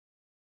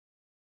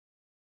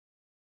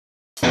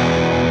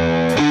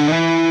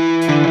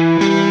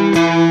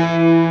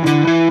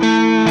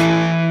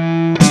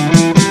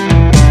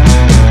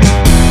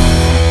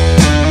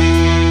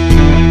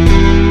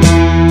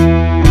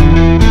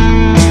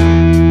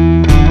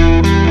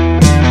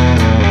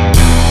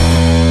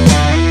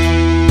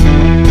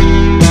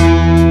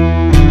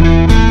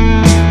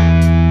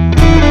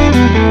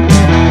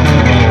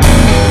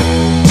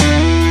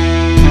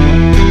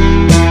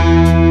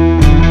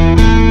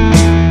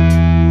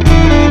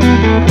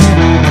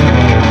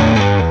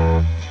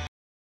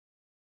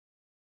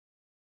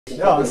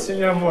Ja, dat sien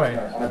jou mooi.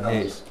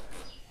 Yes.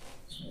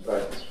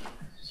 Okay.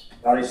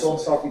 Nou, die son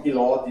staat bietjie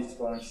laat, dis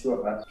van die so,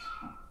 man.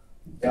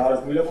 Ja, dit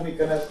is moeilik om die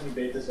kinders in die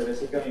bed te sit. Dis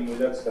seker die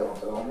moeilikste, want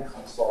hulle wil nie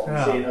gaan slaap.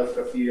 Ons sê nou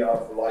vir 4 jaar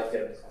vir laai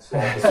kind gaan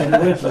slaap. Dis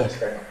moeilik.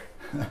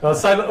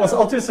 Ons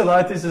altyd se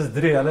laaties is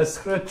 3, hulle is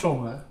groot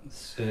chomme.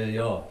 So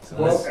ja.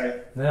 Okay.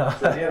 Ja.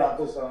 So nee, dan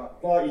ons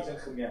klaar iets in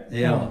gemeen.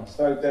 Ja.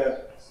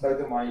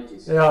 Stoute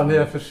maatjies. Ja, nee,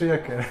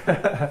 verseker.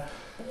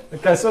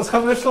 Okay, so ons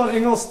gaan weer slaan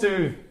Engels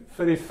toe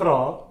vir die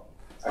vraag.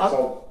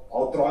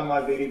 I'll try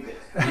my very best.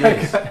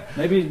 Yes.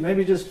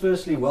 Maybe just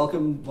firstly,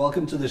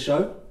 welcome to the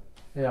show.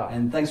 Yeah.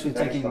 And thanks for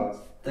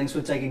Thanks,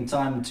 taking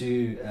time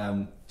to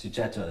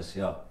chat to us.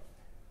 Yeah.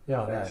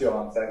 Yeah. Thanks,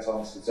 Johan. Thanks,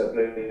 Hans. It's a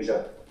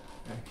pleasure.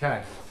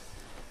 Okay.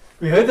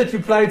 We heard that you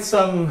played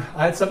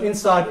I had some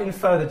inside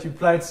info that you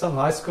played some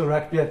high school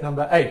rugby at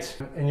number 8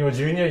 in your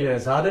junior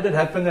years. How did it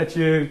happen that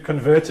you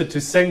converted to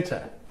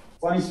centre?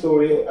 Funny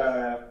story.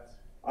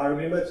 I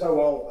remember it so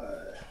well.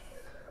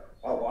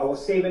 I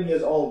was 7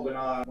 years old when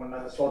I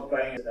started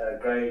playing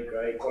grade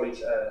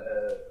college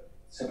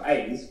some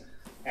A's,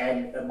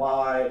 and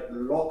my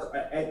lock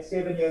at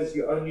 7 years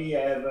you only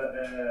have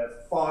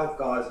 5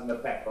 guys in the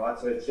pack, right?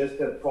 So it's just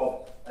a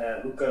prop,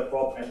 hooker,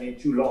 prop, and then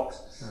 2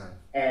 locks.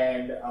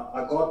 And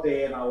I got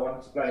there and I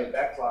wanted to play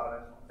backline,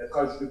 and the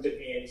coach looked at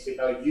me and he said,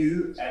 "No,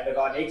 you." And the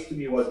guy next to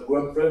me was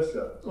Boom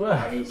Prinsloo,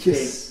 and he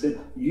said,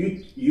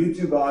 "You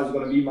 2 guys are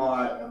going to be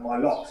my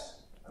locks."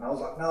 And I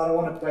was like, "No, I don't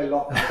want to play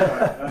lock." No,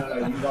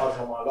 you guys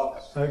are my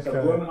locks. Okay. So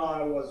Boom and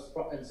I was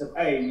in Sub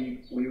A.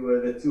 We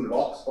were the 2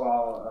 locks for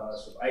our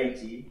Sub A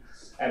team,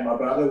 and my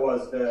brother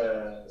was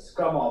the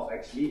scrum half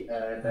actually.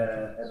 And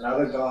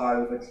another guy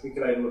who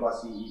matriculated with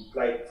us, he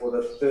played for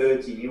the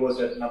 3rd team. He was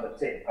at number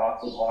 10, guy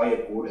called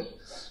Hyatt Gordon.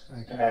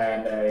 Okay.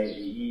 And I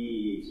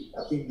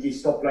think he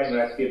stopped playing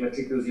rugby at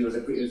matric because he was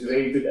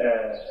very good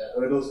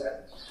hurdles.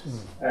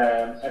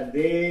 And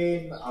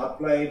then I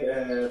played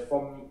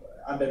from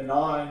under 9,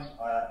 I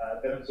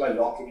didn't play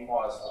lock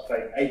anymore. I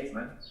played 8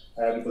 man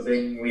because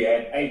then we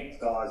had 8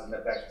 guys in the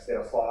back instead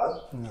of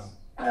 5. No.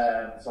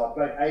 So I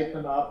played 8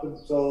 man up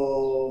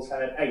until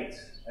standard 8,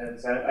 and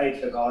standard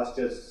 8 the guys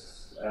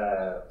just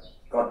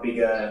got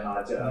bigger, and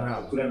I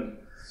couldn't.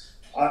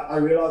 I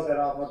realized that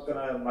I'm not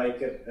gonna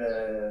make it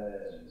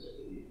in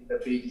the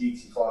big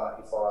leagues if I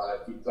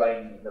keep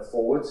playing in the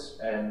forwards,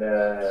 and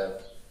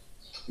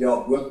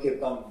Boom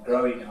kept on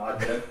growing, and I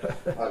didn't.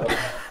 I got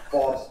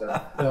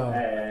faster,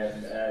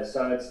 and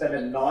so at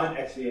standard 9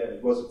 actually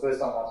it was the first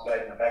time I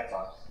played in the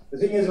backline. The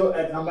thing is,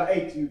 at number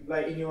 8 you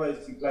play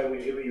anyways, you play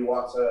wherever you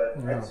want. So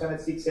at standard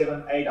 6,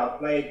 7, 8 I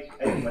played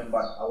 8 man,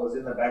 but I was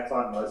in the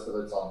backline most of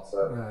the time.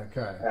 So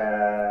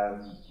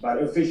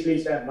but officially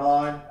standard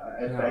 9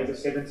 at the age of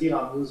 17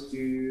 I moved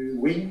to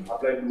wing. I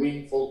played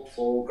wing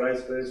for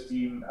Grace first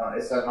team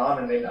SO9,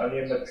 and then only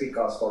in matric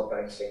I started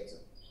playing centre.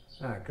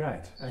 Oh,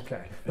 great.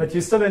 Okay. But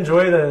you still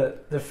enjoy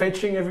the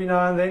fetching every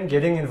now and then,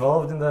 getting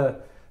involved in the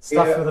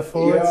stuff with the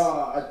forwards?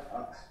 Yeah,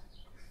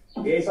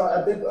 yes,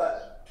 I did.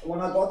 When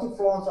I got to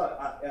France,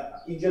 I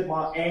injured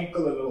my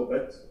ankle a little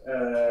bit,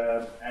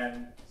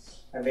 and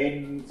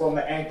then from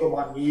the ankle,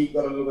 my knee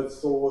got a little bit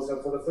sore.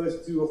 So for the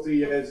first 2 or 3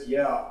 years,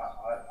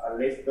 I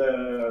left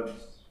the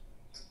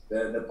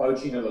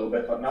poaching a little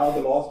bit. But now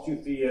the last 2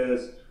 or 3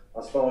 years,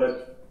 I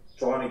started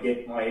trying to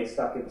get my head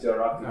stuck into a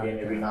ruck again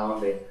every now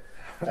and then.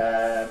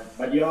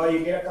 But yeah,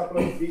 you get a couple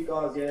of big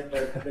guys. Yeah,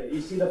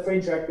 you see the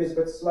French rugby is a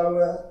bit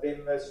slower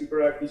than the Super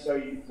Rugby. So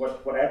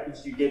what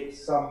happens? You get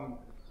some,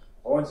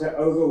 I won't say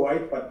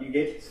overweight, but you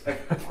get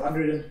like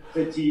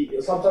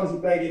 130. Sometimes you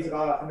play against a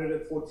guy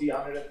 140,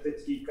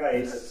 130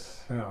 k's.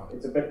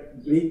 It's a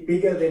bit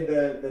bigger than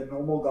the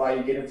normal guy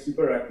you get in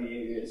Super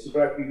Rugby. Super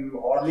Rugby,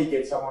 you hardly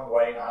get someone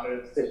weighing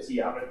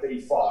 130,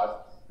 135.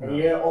 And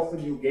yeah,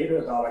 often you get a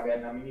guy like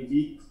that. I mean, if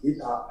he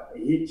hit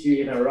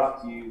you in a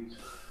ruck, you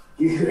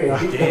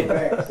get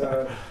back.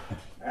 So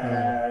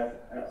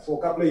for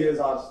a couple of years,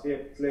 I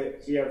stayed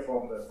clear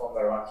from the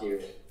ruck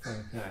area.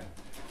 Okay.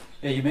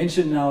 Yeah, you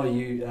mentioned now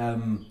you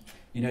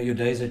your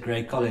days at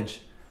Grey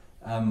College.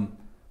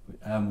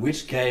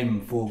 Which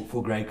game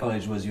for Grey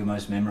College was your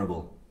most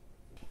memorable?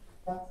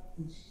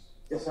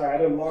 Yes, I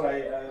had a lot.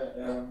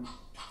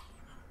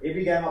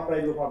 Every game I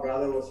played with my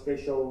brother was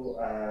special.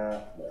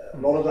 A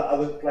lot of the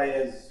other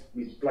players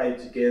we played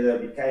together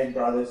became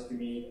brothers to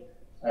me.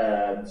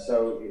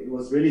 So it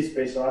was really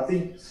special. I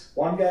think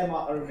one game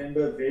I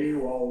remember very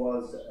well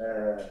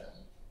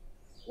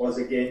was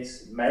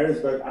against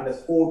Maritzburg under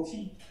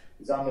 14.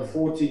 It's under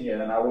 14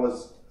 year, and I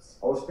was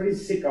pretty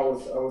sick. I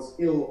was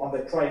ill on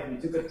the train. We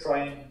took a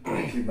train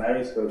to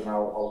Maritzburg.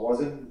 Now I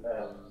wasn't.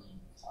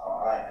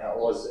 I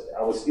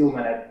was ill,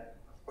 man.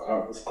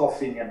 I was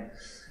coughing,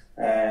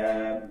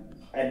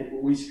 and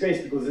we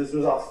stressed because this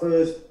was our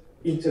first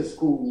inter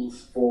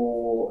schools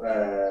for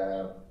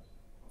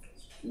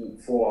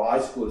high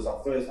schools. Our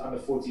first under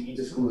 14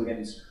 inter schools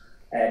against,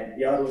 and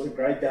yeah, it was a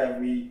great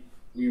game.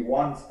 We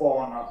won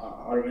 4, and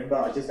I remember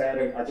I just had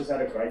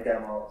a great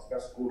game. I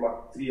scored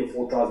like 3 or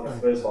 4 tries in the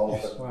first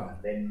half,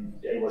 and then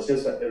it was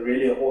just a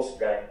really awesome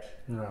game.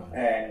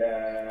 And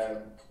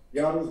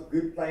yeah, it was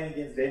good playing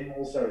against them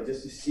also,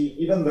 just to see,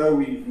 even though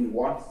we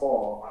won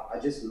far, I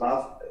just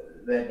loved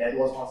that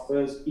was my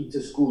first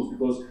inter-schools,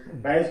 because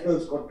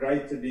Maritzburg's got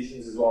great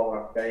traditions as well.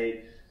 Like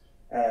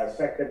the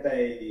fact that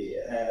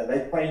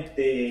they paint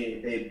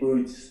their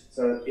boots,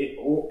 so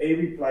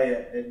every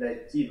player in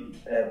that team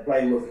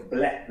play with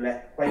black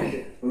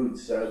painted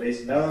boots. So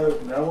there's no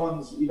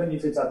one's, even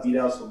if it's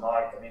Adidas or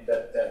Nike, I mean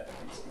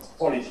it's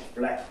polished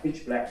black,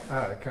 pitch black.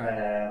 Oh,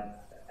 okay.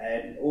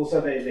 And also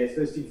their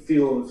first team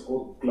field is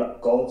called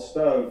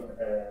Goldstone.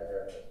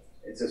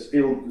 It's a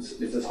field,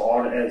 it's as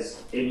hard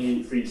as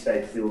any Free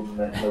State field in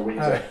the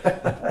winter.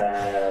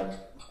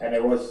 And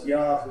it was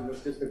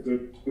just a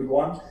good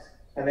one.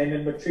 And then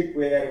in Matric,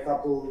 we had a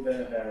couple,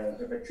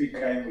 the Matric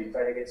game, we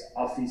played against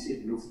Affies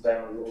in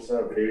Bloemfontein, was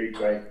also a very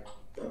great,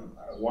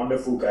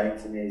 wonderful game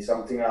for me,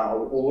 something I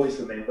will always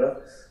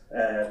remember.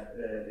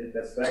 In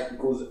the fact,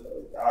 because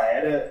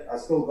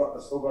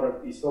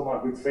he's still my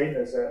good friend.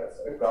 There's a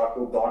guy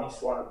called Donnie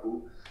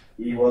Swanepoel.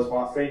 He was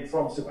my friend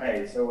from Sub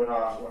A. So when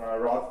I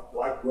arrived,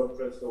 like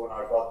Workfirst, when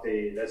I got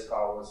there, this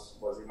guy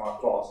was in my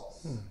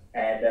class.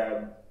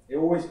 And he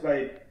always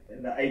played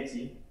in the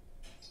 18.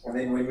 And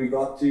then when we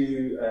got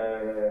to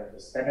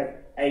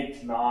standard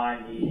 8,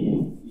 9,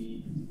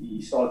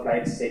 he started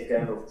playing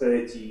second or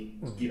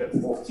 13,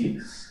 even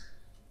 14.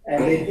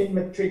 And then in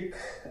Matric,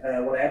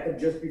 what happened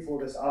just before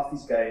this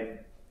Affies game,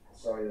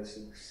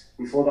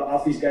 before the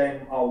Affies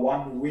game, our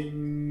one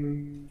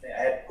wing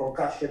had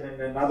concussion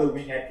and another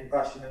wing had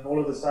concussion, and all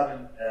of a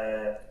sudden,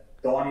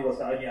 Donnie was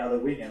the only other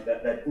wing, and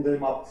that pulled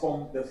him up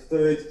from the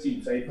third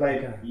team. So he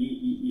played. Okay.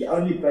 He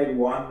only played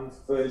one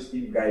first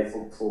team game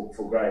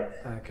for Grey.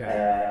 Okay.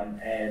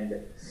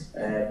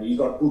 And he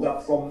got pulled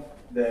up from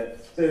the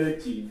third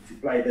team to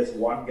play this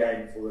one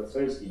game for the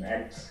first team.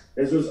 And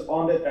this was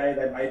on the day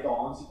they made the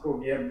Hansie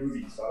Cormier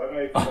movie. So I don't know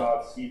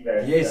if you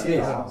guys have seen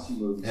the Hansie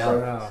movie.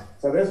 Yeah.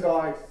 So this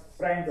guy,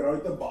 Frank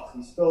Rautenbach, he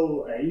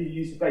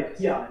used to play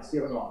Tian in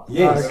Stevenage.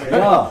 Yes,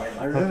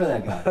 I remember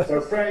that guy.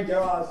 So Frank,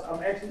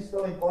 I'm actually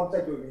still in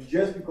contact with him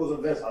just because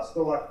of this. I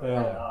still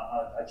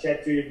I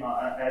chat to him.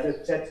 I had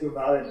a chat to him the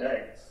other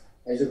day.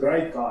 He's a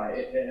great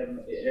guy.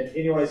 And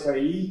anyway, so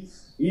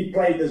he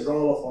played this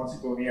role of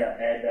Hansie Cormier,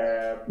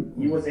 and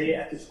he was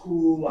there at the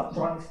school, like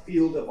trying to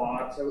feel the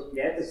vibe. So he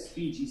had this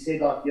speech. He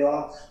said, like,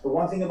 the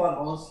one thing about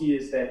Hansie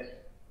is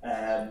that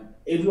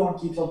everyone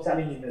keeps on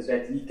telling him is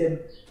that he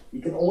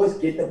can always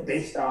get the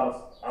best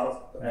out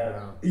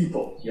of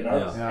people, you know.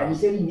 Yeah. And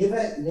he said he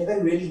never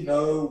really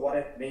know what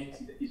it meant.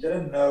 He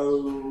didn't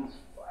know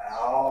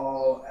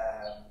how.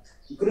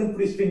 He couldn't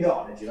put his finger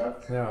on it, you know.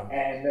 Yeah.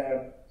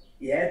 And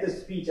he had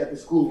this speech at the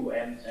school,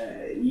 and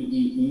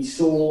he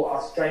saw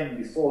us training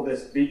before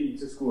this big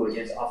inter-school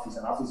against Affies,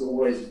 and Affies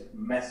always a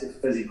massive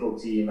physical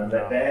team, and they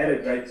had a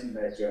great team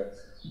that year.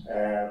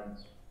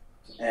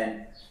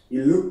 And he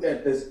looked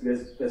at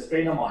this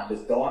friend of mine,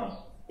 this Donnie,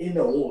 in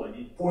the hall, and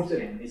he pointed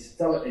him, and he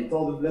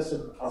told him,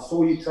 listen, I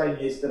saw you train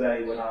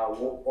yesterday when I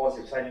walked past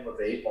your training with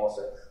the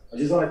headmaster. I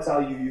just want to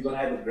tell you, you're going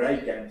to have a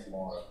great game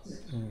tomorrow.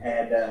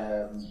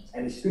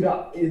 And he stood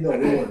up in the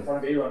hall in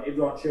front of everyone.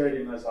 Everyone cheered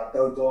him. And was like,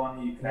 go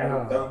Donnie, you can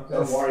have it.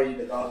 Don't worry,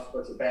 the guys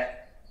got your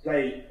back.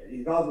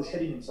 The guys were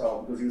shitting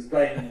himself because he was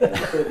playing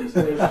his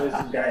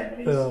first game,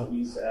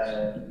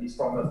 and he's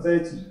from the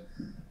 30.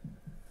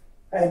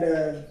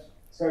 And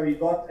so he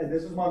got, and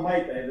this is my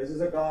mate, this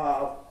is a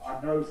guy I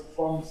know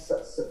from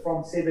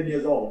 7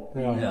 years old.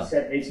 He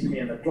sat next to me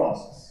in the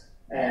class.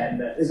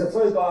 And it's the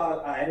first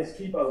guy I had a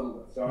sleepover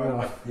with. So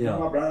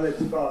my brother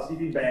took our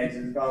sleeping bags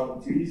and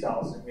got to his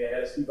house, and we had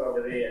a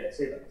sleepover there at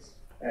 7.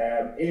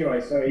 Anyway,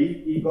 so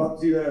he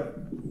got to the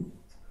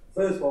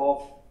first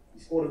half. He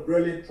scored a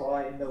brilliant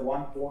try in the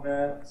one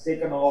corner.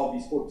 Second half,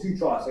 he scored 2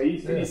 tries. So he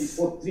finished, he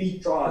scored 3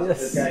 tries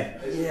in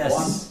the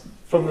game.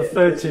 From the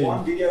 13.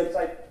 One video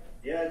tape.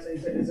 Yeah,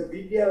 it's a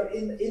video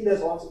in this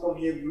Hansie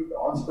Cormier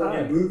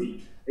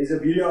movie. There's a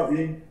video of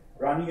him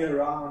running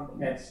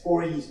around and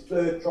scoring his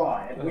 3rd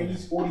try. And when he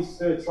scored his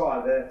 3rd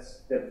try,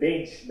 the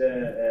bench,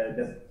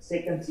 the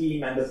second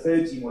team and the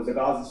 3rd team was the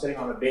guys who were sitting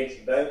on the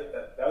bench.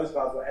 Those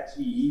guys were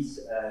actually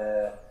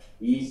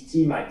his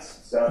teammates.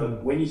 So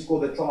when he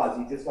scored the tries,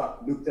 he just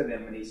like looked at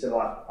them and he said,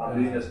 like,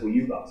 I'm doing this for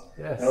you guys.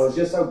 Yes. And it was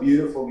just so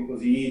beautiful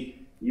because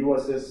he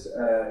was this.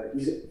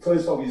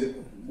 First off, he's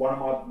one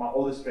of my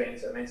oldest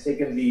friends, and then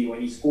secondly,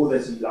 when he scored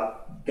this, he like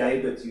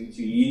gave it to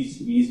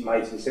his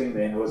mates who were sitting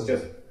there, and it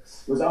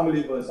was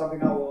unbelievable. It's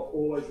something I will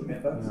always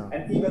remember. Yeah.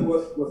 And even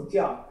with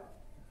Tian,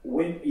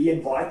 when he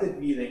invited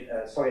me,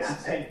 sorry, I'm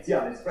saying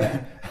Tian, it's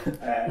Frank.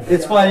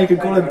 It's fine, you can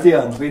call him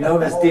Tian. We know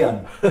him as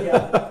Tian.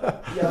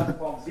 Tian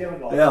from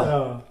Zeeland.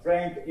 Yeah.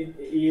 Frank,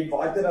 he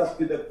invited us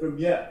to the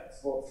premiere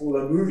for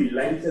the movie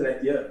later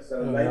that year.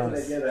 So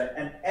that year,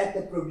 and at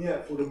the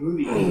premiere for the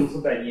movie,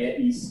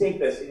 he said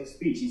this in his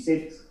speech. He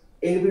said,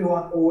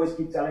 everyone always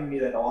keep telling me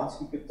that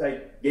Hansie could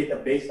get the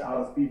best out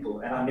of people,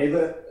 and I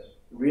never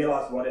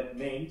realized what it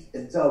meant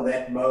until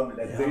that moment,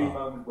 very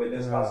moment where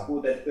this guy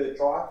scored that 3rd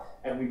try,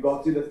 and we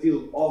got to the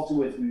field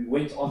afterwards. We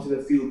went onto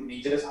the field and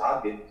he just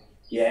hugged him,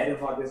 he had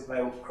him like this, and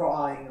they were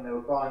crying, and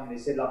they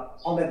said, like,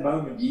 on that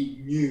moment, he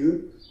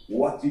knew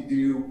what to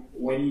do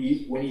when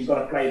he's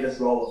got to play this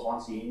role with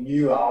Swansea. He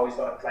knew how he's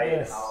got to play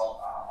it, and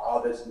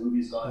how this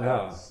movie's going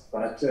to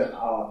turn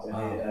out.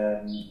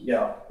 And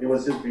it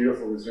was just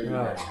beautiful. It was really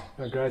great.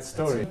 A great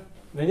story.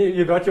 Then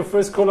you got your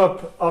first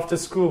call-up after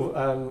school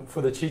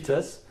for the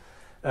Cheetahs.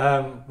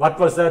 What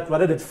was that? What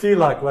did it feel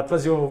like? What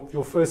was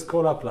your first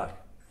call-up like?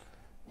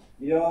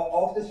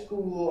 After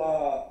school,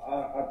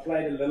 I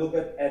played a little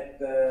bit at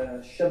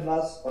the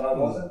Cheetahs, but I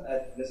wasn't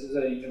at, this is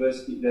a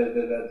university,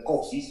 the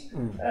Castres.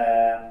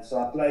 So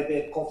I played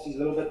there at Castres a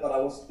little bit, but I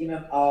was in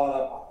and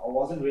out. I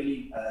wasn't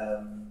really,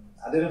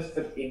 I didn't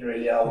fit in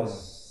really. I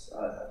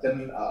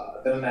didn't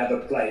have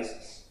a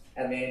place.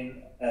 And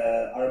then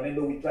I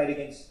remember we played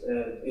against,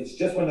 it's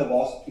just when the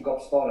varsity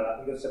cup started. I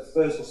think it was the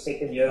first or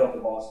second year of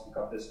the varsity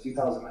cup, this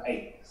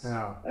 2008.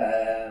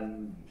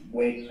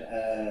 When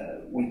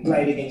we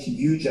played against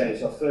UJ, it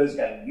was our first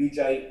game.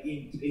 UJ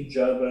in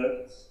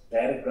Joburg.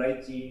 They had a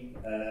great team.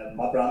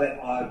 My brother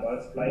and I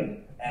both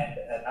played, and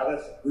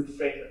another good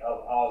friend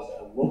of ours,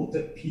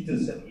 Wilton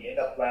Peterson, he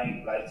ended up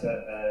playing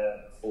later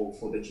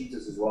for the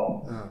Cheetahs as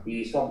well.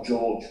 He's from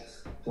George.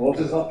 So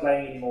Wilton's not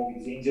playing anymore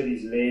because he injured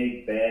his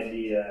leg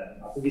badly.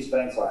 I think he's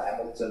playing for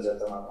Hamilton's at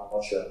the moment, I'm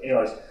not sure.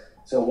 Anyways,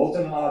 so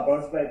Wilton and I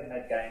both played in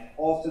that game.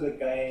 After the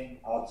game,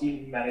 our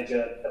team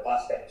manager, the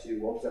bus came to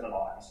Wilton and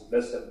I. He said,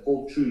 listen,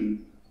 Paul True,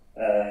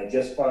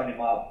 just phone him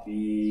up.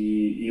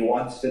 He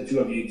wants the two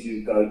of you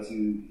to go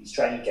to his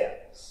training camp.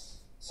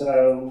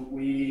 So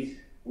we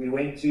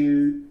went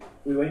to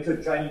a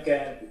training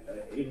camp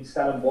in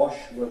Stellenbosch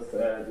with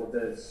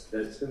the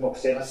Springbok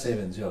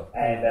Sevens. Yeah.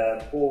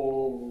 And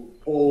Paul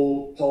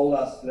told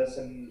us,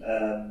 listen,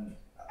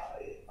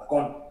 I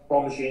can't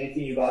promise you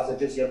anything. You guys are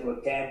just here for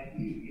a camp.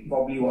 You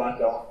probably won't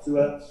go on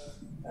tour,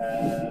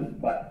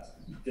 but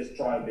just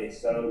try your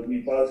best. So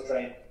we both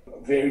trained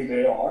very,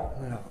 very hard.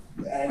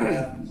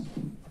 And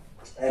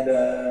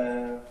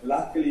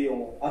luckily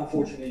or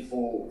unfortunately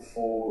for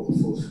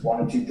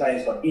one or two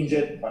players got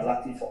injured, but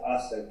luckily for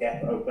us the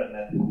gap opened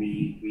and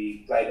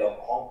we played on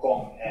Hong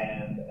Kong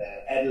and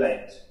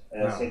Adelaide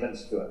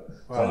Sevens tour.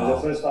 So it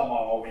was the first time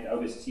I went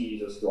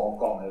overseas was to Hong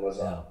Kong. It was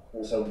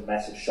also a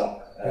massive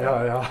shock. I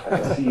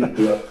feel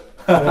good.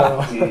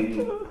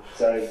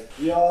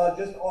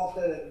 Just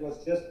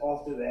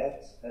after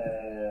that.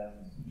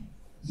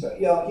 So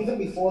even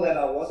before that,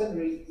 I wasn't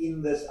really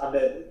in this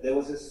there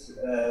was this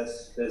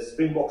the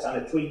Springboks under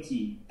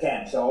 20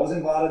 camp. So I was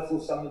invited for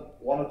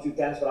one or two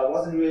camps, but I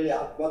wasn't really.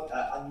 I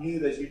knew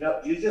that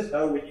you just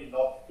know when you're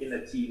not in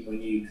a team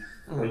when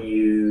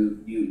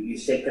you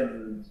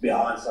second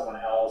behind someone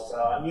else.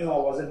 So I knew I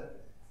wasn't.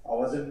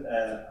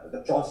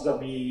 The chances of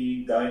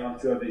me going on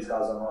tour of these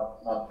guys are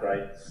not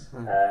great.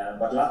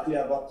 But luckily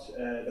I got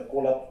the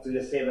call up to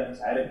the Sevens.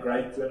 I had a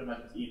great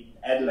tournament in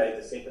Adelaide,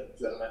 the second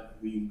tournament.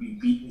 We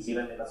beat New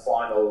Zealand in the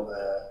final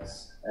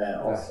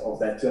of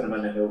that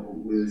tournament, and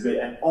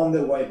on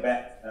the way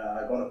back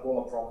I got a call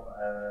up from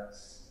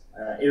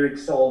Eric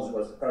Sols,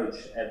 was the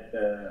coach at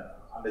the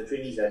under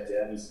 20s that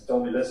year, and he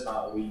told me, listen,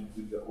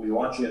 we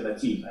want you in the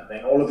team. And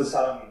then all of a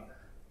sudden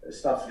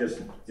stuff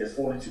just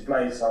fall into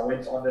place. I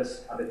went on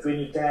this under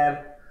 20 camp,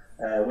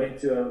 went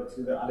to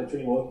the under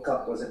 20 World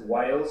Cup, was in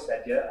Wales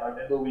that year. I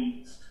remember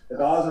the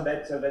guys on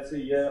that, so that's a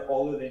year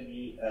older than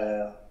me,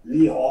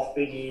 Lee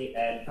Halfpenny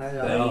and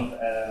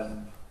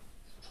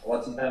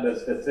what's his name,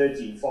 the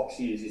 13,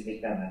 Foxy is his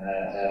nickname,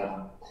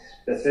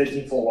 the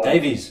 13 for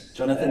Wales.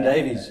 Jonathan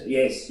Davies.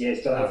 Yes,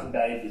 Jonathan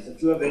Davies. The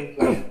two of them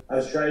played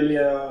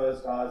Australia,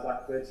 guys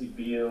like Bertie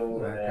Beale,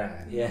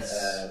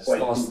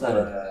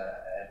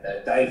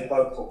 Dave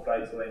Pope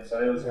played for them, so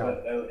it was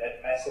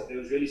massive. There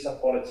was really some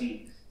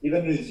quality.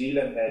 Even New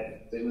Zealand,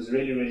 there was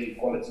really, really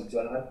quality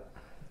tournament.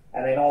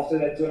 And then after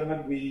that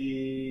tournament,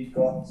 we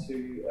got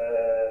to.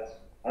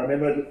 I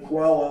remember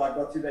I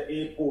got to the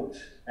airport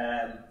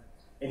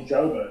in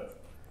Joburg,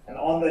 and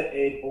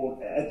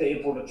at the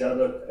airport of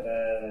Joburg,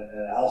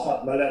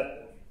 Alfred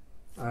Miller.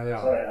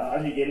 Sorry, I'm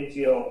only getting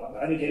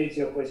to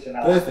your question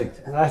now.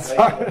 Perfect. That's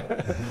fine.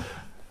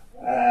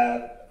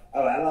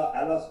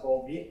 Alice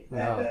called me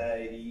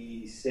and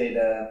he said,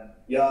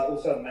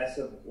 also a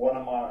massive, one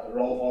of my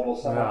role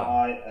models, someone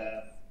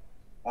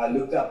I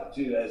looked up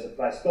to as a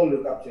player, still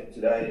look up to him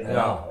today.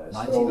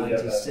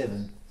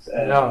 1997.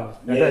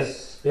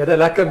 Yes. He had a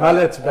lekker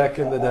mullet back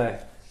in the day.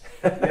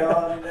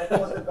 That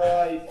was the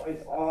guy.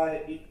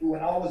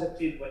 When I was a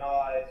kid, when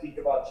I think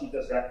about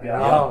Cheetahs rugby,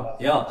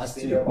 I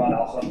think about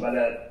Alfred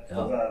Mullet, with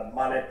a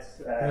mullet,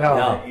 a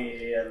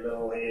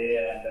little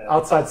hair, and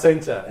outside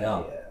centre.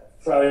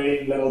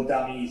 Throwing little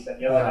dummies,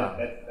 and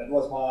that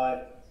was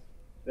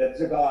that's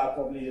the guy I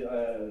probably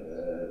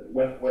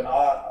when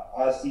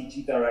I see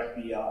Cheetah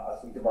rugby, I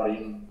think about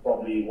him,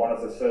 probably one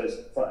of the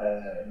first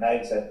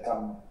names that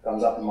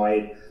comes up in my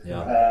head.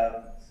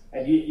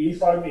 And he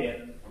phoned me,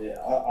 and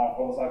I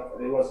was like,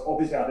 it was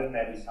obviously I didn't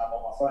have his number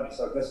on my phone. He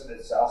said, listen,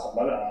 it's Alfred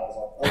Mullet, and I was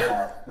like,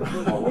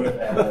 oh my word.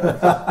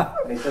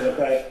 And he said,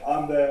 okay,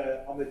 I'm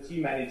the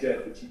team manager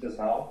at the Cheetahs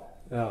now.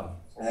 Yeah.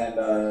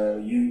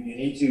 And you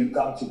need to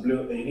come to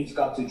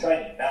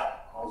training now.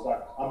 I was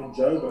like, I'm in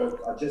Joburg.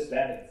 I just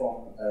landed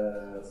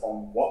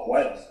from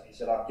Wales. He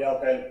said, like, yeah,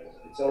 okay,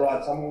 it's all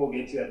right. Someone will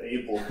get you at the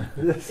airport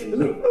in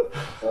Bloom.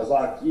 So I was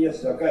like,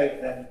 yes, okay.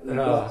 And we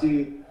got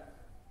to.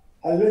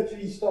 I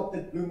literally stopped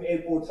at Bloom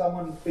Airport.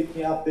 Someone picked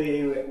me up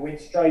there.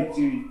 Went straight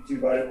to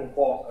Vodacom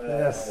Park,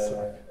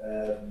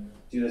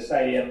 to the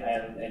stadium,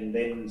 and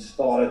then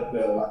started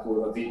like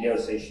with a video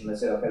session. They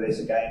said, okay, there's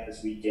a game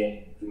this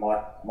weekend. You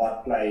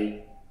might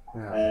play.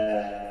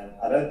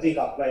 I don't think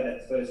I played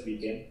that first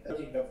weekend. I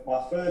think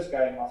my first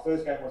game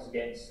was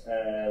against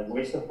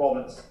Western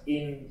Province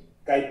in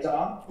Cape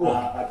Town.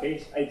 I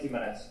benched 80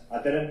 minutes.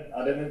 I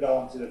didn't go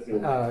onto the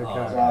field. So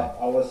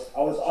I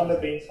was on the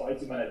bench for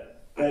 80 minutes.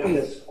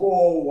 The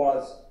score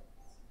was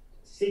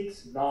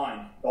 6-9.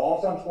 The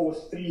halftime score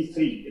was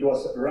 3-3. It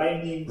was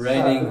raining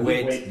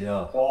wet.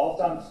 Yeah. The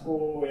halftime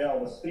score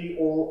was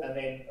 3-3, and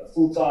then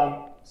full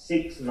time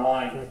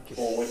 6-9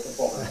 for Western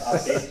Province. I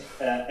benched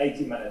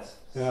 80 minutes.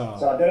 Yeah.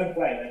 So I didn't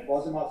play. It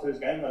wasn't my first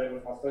game, but it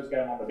was my first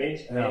game on the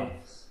bench. And then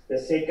the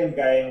second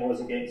game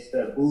was against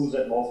the Bulls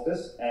at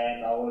Loftus,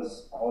 and I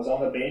was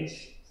on the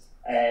bench,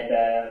 and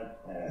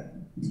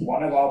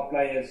one of our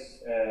players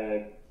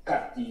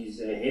cut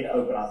his head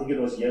open. I think it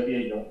was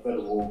Javier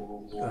Jonker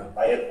or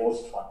Bayer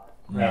Bosman,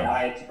 and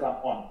I had to come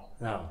on.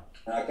 Yeah.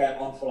 And I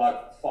came on for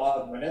like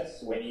 5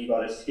 minutes when he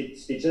got his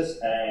stitches,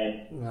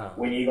 and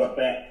when he got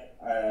back,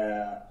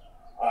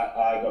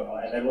 I got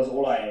on, and that was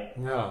all I had.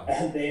 Yeah.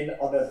 And then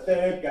on the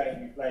third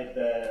game, we played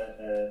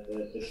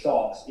the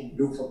Sharks in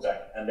Bloemfontein,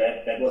 and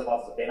that was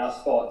then I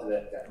started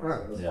that game.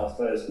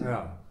 So it was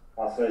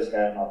my first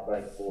game I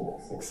played for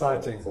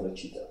the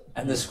Cheetahs.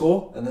 And the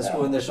score? And the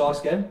score in the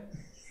Sharks game?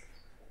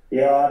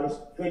 Yeah, it was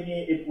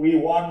 20. We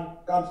won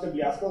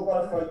comfortably. I still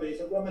got a photo.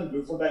 There's a woman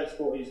Bloemfontein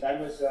score. His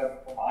name was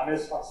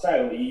Hannes van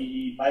Sail.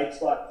 He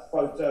makes like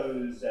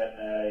photos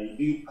and he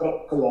do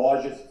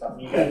collages and stuff.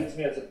 He gave it to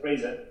me as a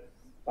present.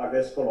 Like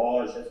this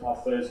collage, that's my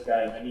first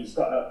game, and he's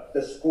got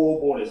the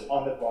scoreboard is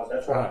on the glass.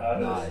 That's what I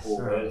know the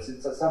score.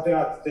 It's something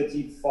like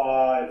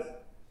 35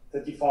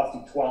 to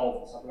 12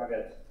 or something like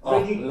that.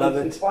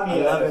 It's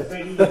funny.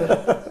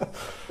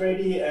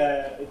 Freddie,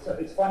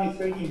 it's funny.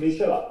 Freddie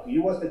Michela, he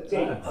was the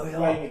 10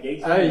 playing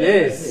against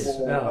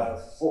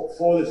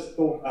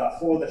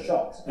for the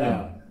Sharks.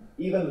 And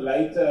even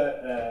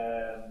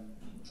later,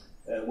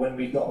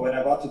 when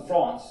I got to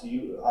France,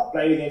 I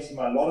played against him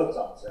a lot of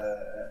times,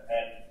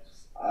 and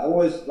I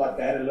always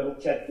had a little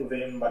chat with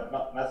him, but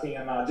nothing.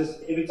 And I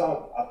just every time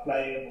I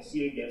play him or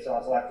see him again, so I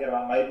was like,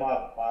 I made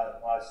my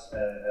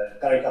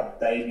Currie Cup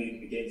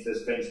debut against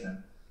this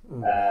Frenchman,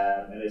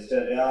 and it's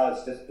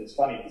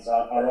funny. It's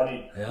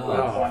ironic.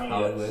 Funny.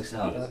 How it works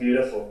out. It's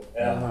beautiful.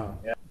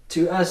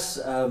 To us,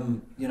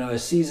 a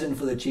season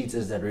for the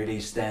Cheetahs that really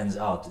stands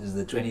out is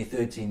the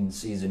 2013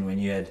 season when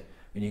you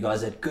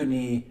guys had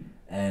Kuni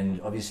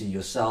and obviously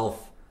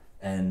yourself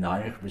and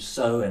Heinrich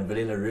Rousseau and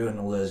Willie LaRue and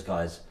all those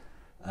guys.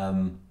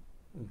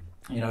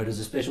 It was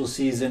a special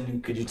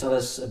season. Could you tell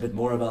us a bit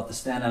more about the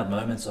standout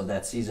moments of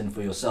that season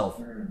for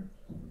yourself?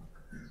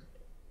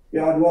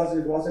 Yeah, it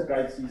was a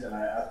great season.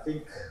 I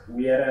think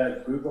we had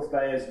a group of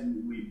players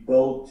we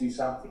built to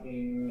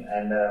something,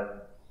 and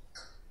a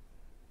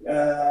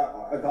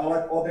guy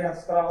like Adrian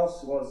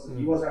Strauss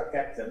was our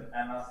captain,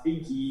 and I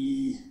think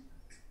he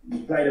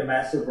played a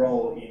massive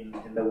role in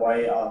the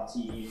way our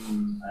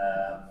team.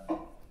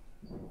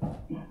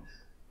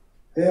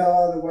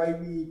 The way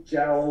we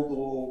gelled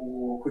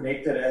or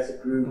connected as a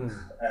group.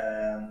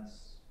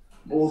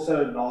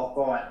 Also,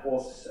 Naka and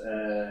Os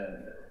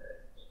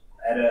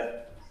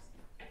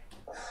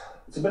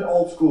it's a bit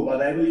old school,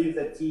 but I believe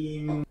a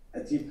team.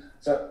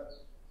 So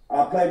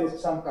I played with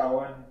some guy, I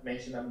won't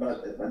mention them,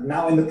 but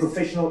now in the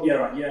professional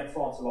era here in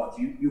France a lot,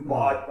 you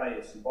buy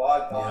players, you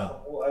buy guys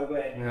from all over,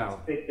 and you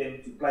expect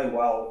them to play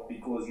well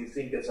because you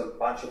think it's a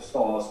bunch of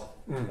stars.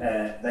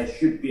 They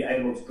should be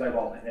able to play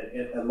well,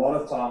 and a lot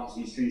of times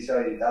history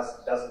shows it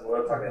doesn't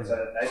work like that.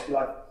 So I feel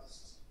like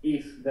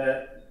if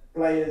the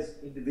player's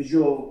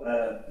individual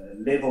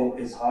level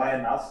is high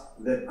enough,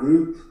 the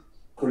group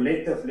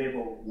collective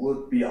level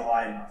would be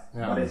high enough.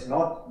 But it's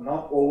not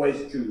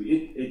always true.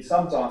 It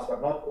sometimes,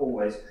 but not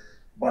always.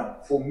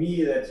 But for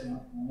me, that's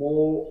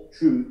more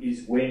true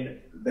is when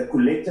the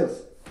collective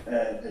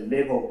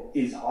level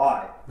is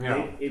high.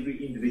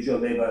 Every individual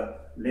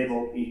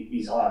level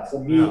is high. For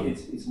me,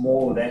 it's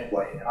more that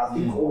way. And I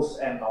think Os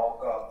and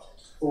Naka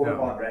thought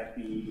about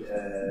rugby,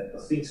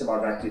 thinks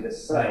about rugby the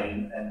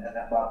same, and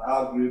about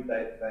our group,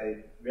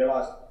 they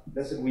realized,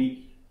 listen,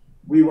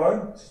 we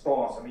won't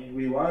stars. I mean,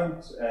 we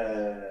won't.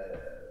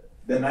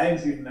 The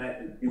names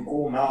you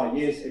call now,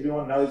 yes,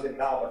 everyone knows them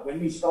now. But when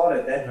we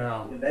started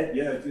in that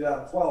year,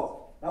 2012,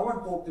 no one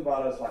talked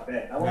about us like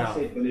that. No one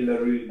said Billy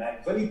LaRue name.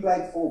 Billy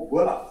played for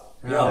Bullard.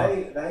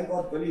 They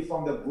got Billy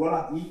from the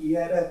Bullard. He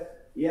had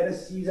he had a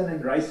season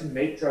in Racing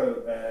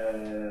Metro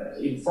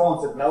in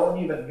France that no one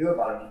even knew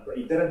about him.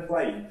 He didn't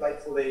play. He played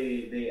for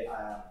their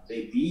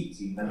B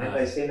team, and then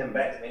they sent him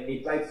back. And then he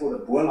played for the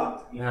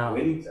Boland in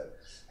Wellington.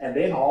 And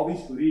then Harvey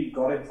Fourie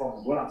got him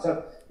from Boland.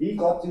 So he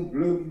got to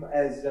bloom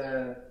as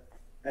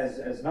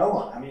no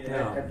one. I mean,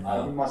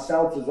 I mean,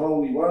 myself as well.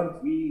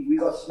 We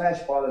got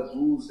smashed by the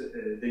Bulls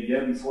the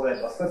year before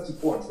that by 50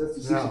 points,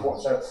 60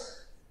 points. So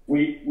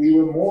we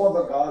were more of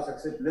the guys that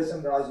said,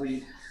 listen, guys,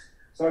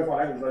 sorry for my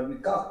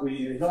language, but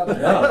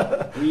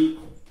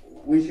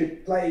we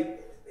should play.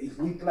 If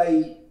we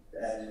play,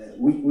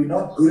 we're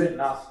not good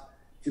enough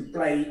to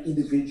play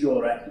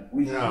individual rugby.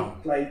 We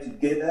should play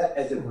together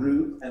as a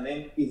group, and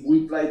then if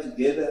we play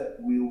together,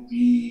 we'll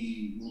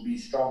be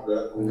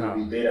stronger, we'll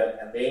be better,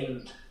 and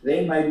then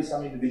maybe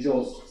some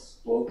individuals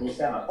will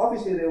stand up.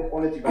 Obviously, there were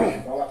quality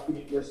guys, like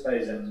Quinny Days,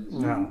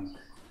 and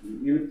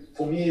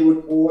for me, he would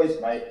have always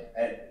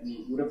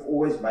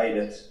made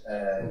it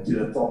to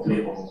the top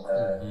level,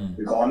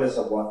 regardless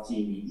of what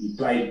team he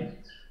played.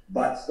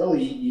 But still,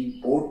 he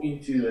bought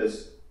into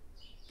this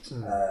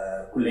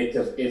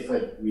collective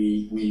effort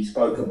we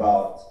spoke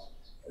about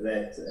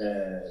that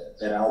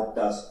helped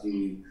us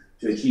to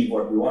achieve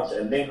what we wanted.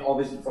 And then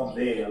obviously from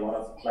there, a lot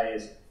of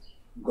players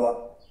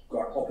got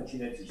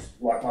opportunities,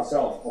 like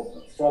myself.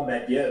 From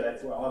that year,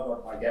 that's where I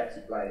got my gap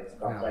to play.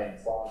 I play in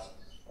France.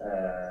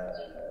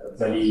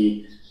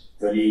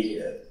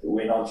 Billy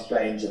went on to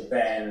play in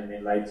Japan, and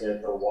then later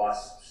the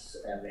Wasps,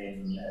 and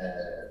then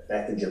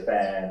back in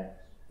Japan.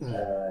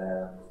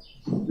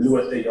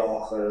 Louis de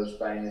Jager was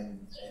playing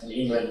in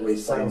England, where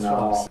he's playing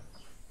now.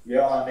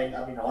 Yeah, and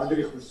then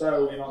Hendrik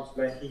Rousseau went on to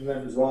play in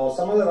England as well.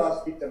 Some of the guys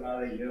picked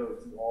another year or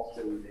two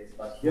after we left,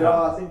 but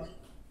I think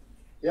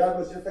it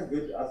was just a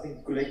good. I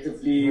think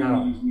collectively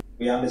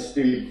we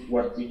understood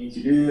what we need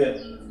to do,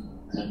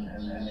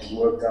 and it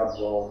worked out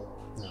well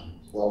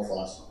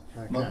for us.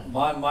 Okay.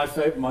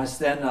 My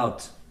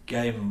standout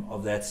game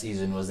of that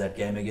season was that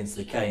game against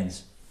the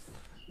Canes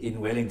in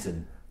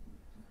Wellington.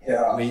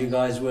 Yeah. Where you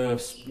guys were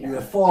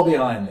far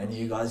behind and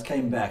you guys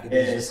came back. It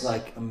was just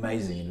like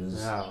amazing. It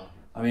was.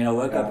 I mean, I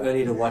woke up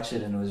early to watch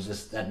it, and it was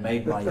just that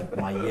made my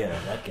year.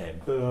 That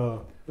game.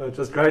 It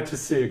was great to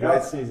see. A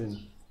great season.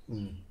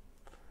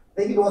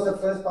 I think it was the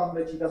first time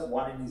that Cheetahs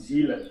won in New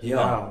Zealand.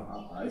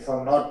 If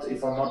I'm not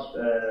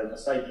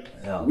mistaken,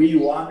 we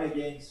won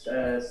against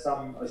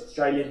some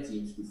Australian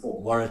teams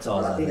before.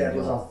 Waratahs, I think that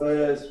was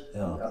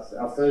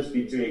our first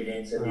victory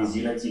against a New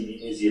Zealand team in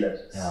New Zealand.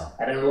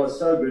 And it was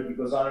so good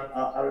because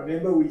I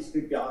remember we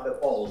stood behind the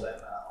poles,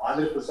 and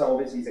 100%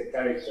 obviously he's a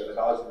character. The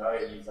guys who know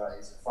him, he's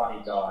a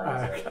funny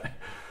guy.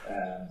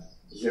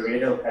 He's a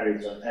real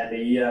character,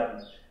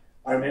 and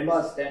I remember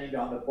us standing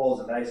behind the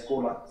poles, and they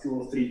scored like 2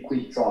 or 3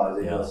 quick tries.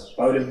 It was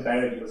Bowden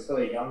Barrett, he was still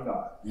a young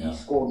guy. He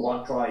scored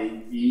 1 try,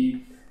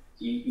 he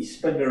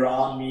spinned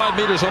around me. 5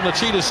 metres on the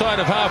Cheetah side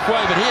of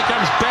halfway, but here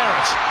comes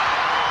Barrett.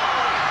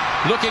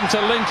 Looking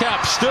to link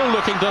up, still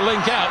looking to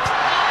link up.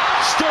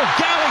 Still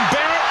going,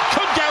 Barrett,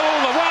 could go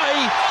all the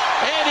way,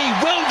 and he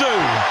will do.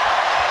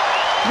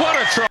 What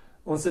a try.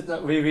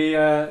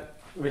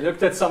 We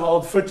looked at some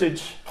old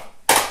footage,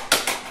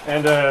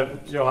 and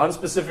Johan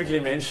specifically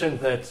mentioned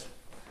that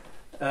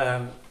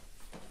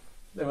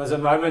there was a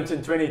moment in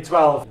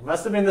 2012, it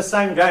must have been the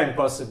same game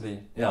possibly.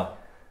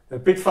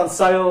 Piet van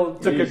Zyl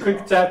took a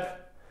quick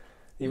tap,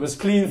 he was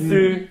clean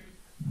through,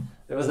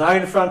 there was no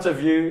in front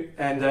of you,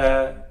 and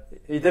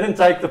he didn't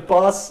take the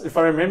pass. If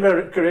I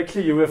remember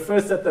correctly, you were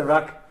first at the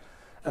ruck,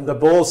 and the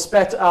ball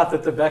spat out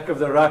at the back of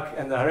the ruck,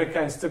 and the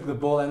Hurricanes took the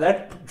ball, and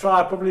that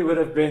try probably would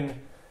have been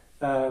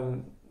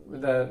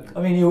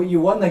I mean,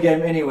 you won the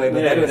game anyway,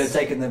 but that would have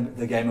taken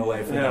the game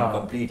away from them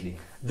completely.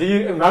 Do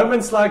you,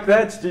 moments like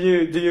that,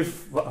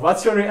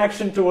 what's your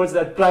reaction towards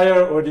that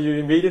player, or do you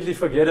immediately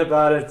forget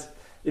about it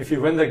if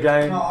you win the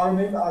game? No,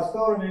 I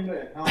still remember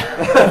it. No, I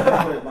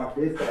remember it like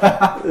this.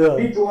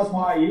 Pete he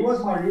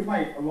was my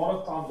roommate a lot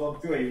of times on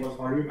tour. He was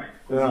my roommate.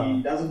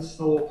 He doesn't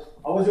snore.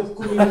 I was with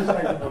Kuni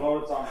a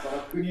lot of times. So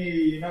like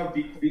Kuni,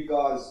 big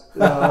guys.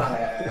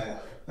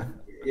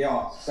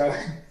 So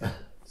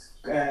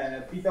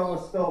Peter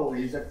was still,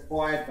 he's a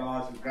quiet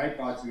guy, he's a great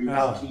guy to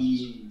room,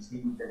 clean,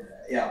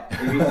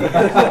 everything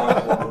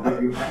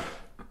else.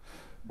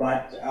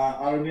 But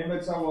I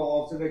remember so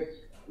well after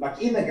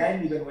in the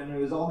game, even when he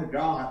was on the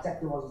ground, I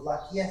tapped him, I was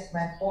like, yes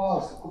man,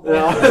 pass.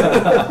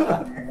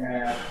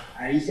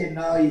 And he said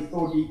no, he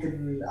thought he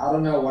can, I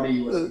don't know what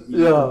he was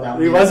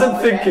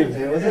thinking.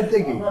 He wasn't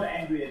thinking. I'm not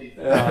angry at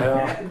him. It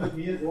happened with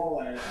me as well.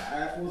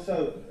 I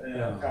also,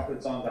 a couple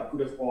of times I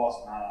could have passed,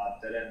 I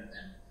didn't.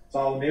 So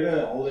I'll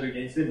never hold it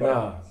against him, but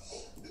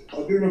I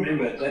do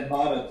remember that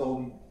night I told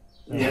him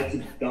he had to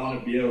down a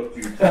beer or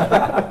two.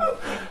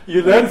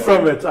 You learn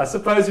from it. I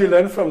suppose you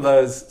learn from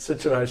those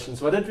situations.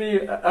 What did we...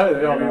 we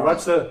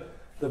watched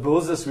the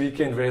Bulls this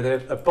weekend where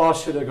a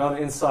pass should have gone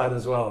inside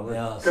as well.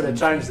 Could have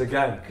changed the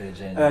game.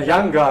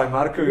 Young guy,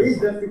 Marco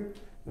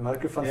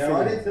van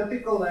Zyl. It's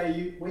difficult.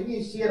 When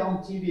you see it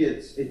on TV,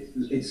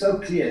 it's so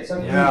clear. It's so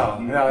easy.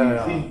 You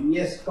think,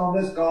 yes, come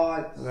this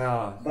guy.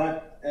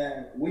 But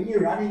when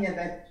you're running at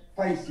that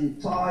pace, you're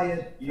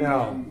tired.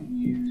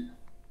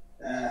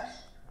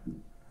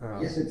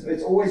 Yes,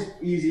 it's always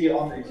easy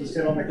if you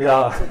sit on the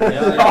couch.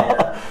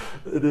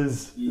 It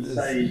is. You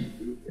say,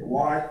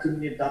 why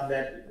couldn't you have done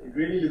that? It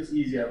really looks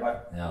easier,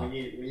 but when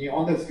you're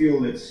on the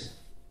field, it's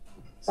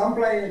some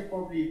players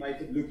probably make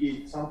it look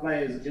easy. Some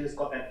players just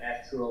got that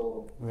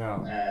natural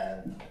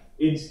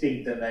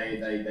instinct and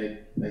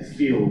they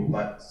feel.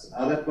 But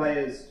other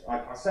players,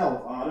 like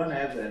myself, I don't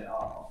have that.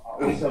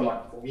 I also,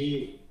 like, for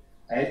me,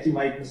 I had to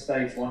make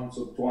mistakes once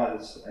or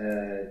twice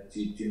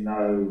to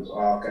know,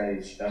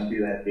 okay, don't do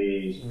that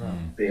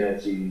there.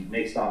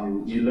 Next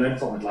time you learn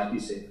from it, like you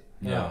said.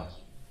 Yeah.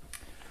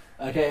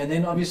 Okay, and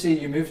then obviously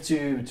you moved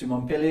to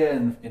Montpellier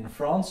in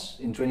France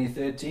in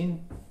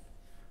 2013.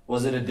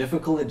 Was it a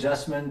difficult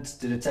adjustment?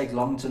 Did it take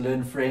long to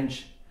learn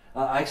French?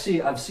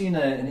 Actually, I've seen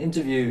an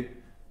interview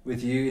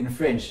with you in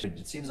French.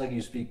 It seems like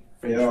you speak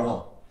French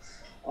well.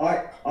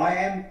 I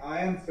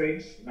am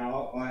French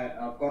now.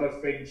 I've got a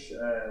French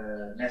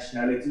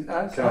nationality.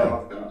 Okay.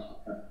 So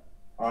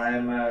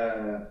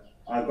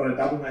I've got a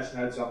double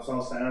nationality. So I'm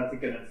South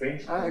African and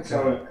French. Okay.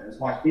 So it's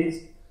my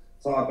kids.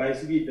 So I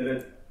basically did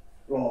it.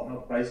 Well,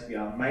 not basically.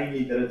 I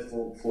mainly did it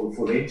for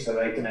them, so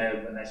they can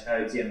have a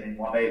nationality, and then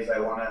one day if they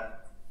want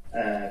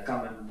to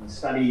come and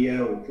study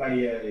here or play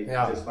here, it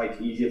just makes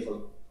it easier for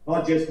them.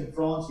 Not just in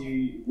France.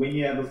 When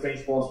you have a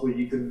French passport,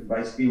 you can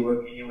basically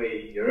work anywhere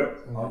in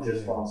Europe, not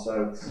just France.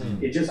 So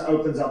it just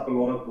opens up a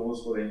lot of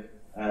doors for them.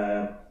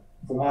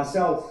 For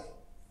myself,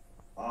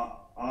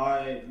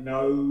 I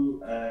know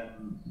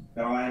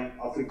that I'm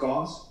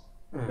Afrikaans,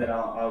 that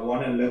I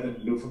want to live in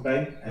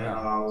Bloemfontein, and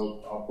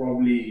I'll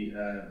probably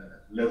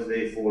live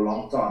there for a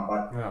long time.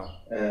 But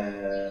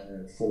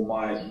for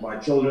my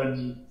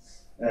children,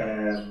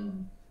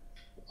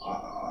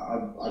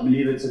 I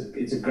believe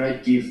it's a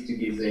great gift to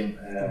give them.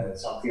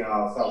 Something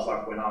I felt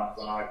like when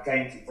I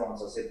came to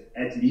France, I said,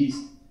 at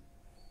least,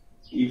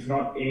 if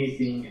not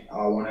anything,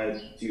 I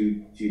wanted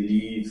to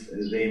leave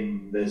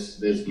them this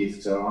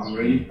gift. So I'm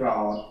really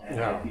proud and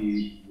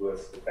happy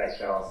with the fact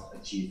that I've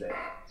achieved that.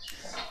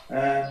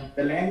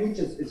 The language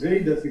it's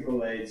very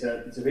difficult. It's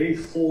a very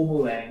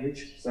formal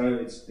language. So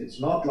it's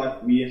not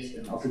like we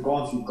in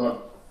Afrikaans we've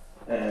got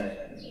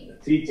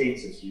 3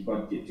 tenses. You've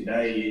got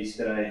today,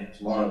 yesterday, and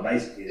tomorrow.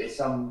 Basically, there's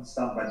some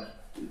stuff, but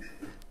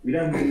we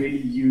don't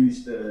really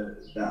use the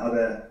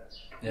other.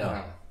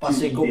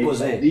 Passé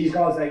composé. These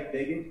guys,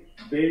 they get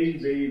very,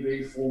 very,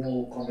 very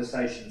formal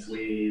conversations where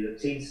the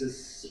tense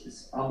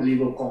is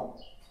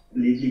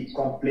unbelievably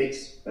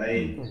complex.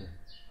 They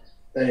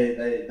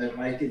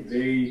make it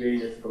very, very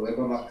difficult. They've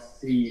got like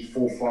 3,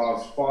 4,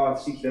 5,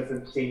 6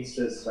 different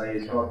tenses.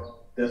 They've got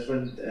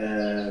different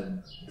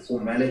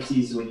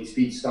formalities when you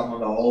speak to someone,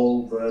 the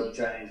whole verb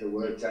change, the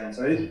word change.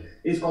 So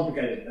it's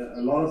complicated.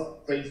 A lot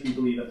of French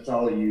people even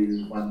tell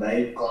you when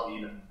they can't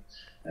even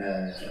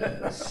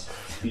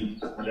speak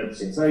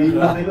 100%. So you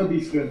will never be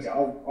fluent. I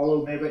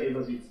will never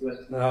ever be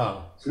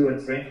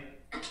fluent French.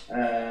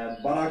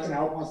 But I can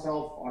help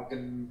myself.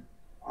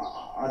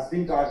 I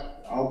think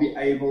I'll be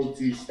able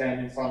to stand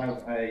in front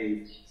of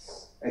a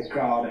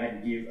crowd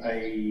and give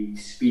a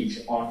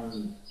speech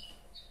on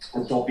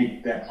a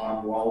topic that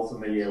I'm well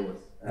familiar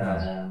with,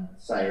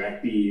 say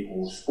rugby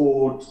or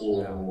sport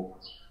or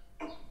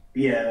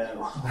beer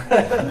or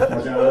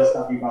whatever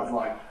stuff you guys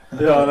like.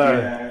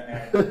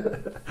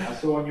 I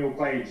saw on your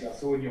page,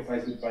 on your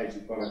Facebook page,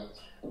 you've got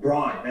a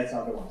bride, that's the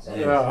other one. So,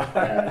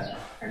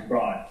 and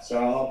bride. So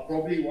I'll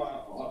probably,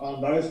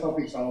 on those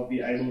topics, I'll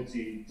be able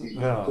to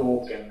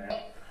talk and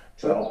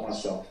to help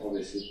myself,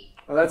 obviously.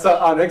 Well, that's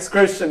our next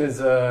question is,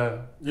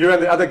 you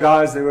and the other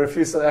guys, there were a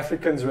few South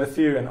Africans with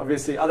you and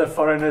obviously other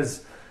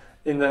foreigners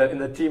in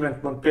the team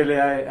at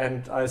Montpellier,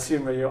 and I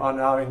assume you are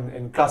now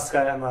in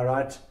Castres, am I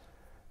right?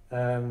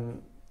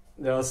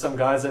 There are some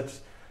guys that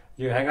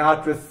you hang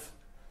out with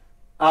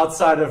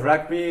outside of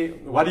rugby.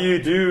 What do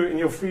you do in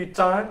your free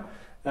time?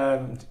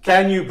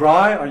 Can you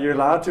braai? Are you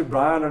allowed to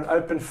braai on an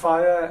open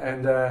fire?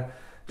 And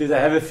do they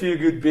have a few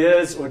good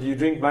beers, or do you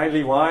drink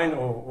mainly wine?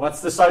 Or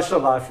what's the social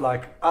life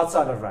like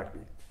outside of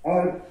rugby?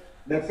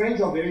 The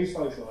French are very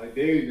social. They're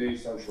very, very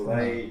social.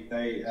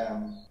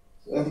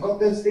 They've got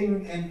this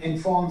thing in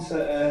France.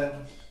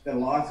 The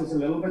life is a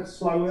little bit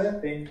slower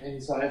than in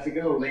South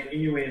Africa or than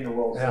anywhere in the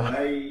world. So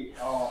they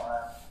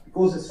are,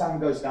 because the sun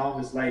goes down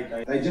this late,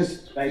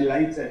 they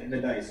later in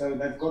the day. So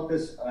they've got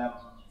this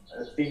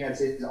thing that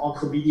says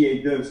entre midi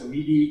et deux. So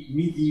midi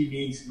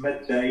means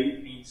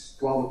midday, means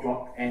 12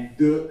 o'clock, and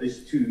deux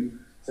is 2.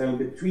 So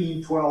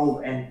between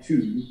 12 and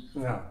 2,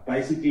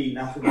 basically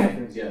nothing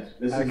happens here.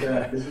 This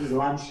is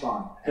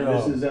lunchtime, and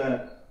this is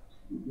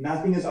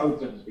nothing is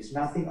open. There's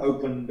nothing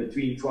open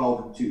between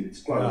 12 and 2.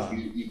 It's closed.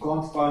 You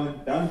can't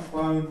phone. Don't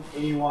phone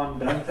anyone.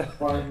 Don't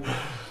phone.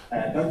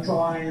 Don't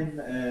try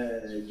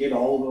and get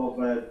hold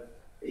of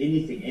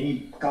anything.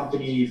 Any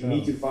company. If you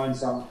need to phone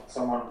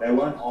someone, they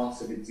won't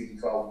answer between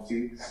 12 and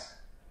 2.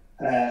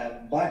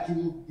 But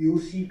you'll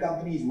see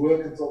companies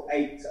work until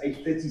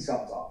 8:30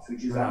 sometimes,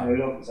 which is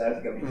unheard of in South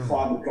Africa. I mean,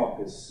 5 o'clock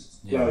is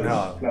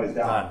closed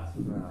down.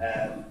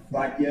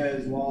 But here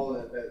as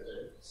well,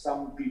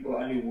 some people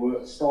only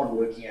start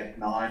working at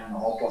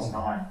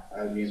 9:30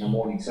 only in the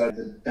morning. So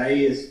the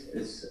day is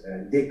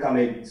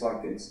décalé. It's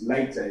like it's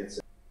later.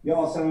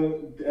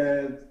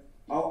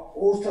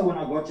 Also when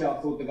I got here, I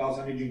thought the guys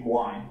only drink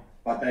wine.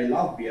 But they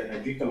love beer, they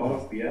drink a lot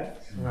of beer.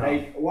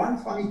 One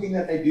funny thing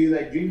that they do,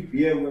 they drink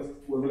beer with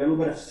a little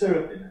bit of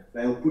syrup in it.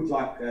 They'll put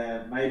like,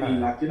 maybe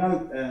like,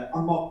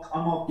 unlock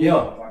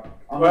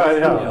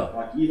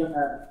like even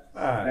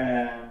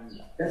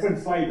different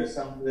flavors.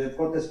 They've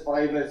got this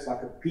flavor, it's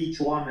like a peach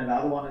one, and the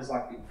other one is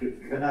like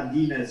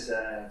grenadine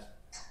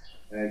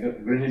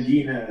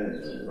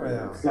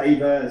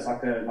flavor. It's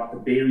like a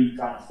berry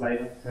kind of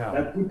flavor.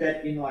 They put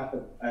that in like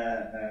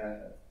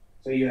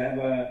so you have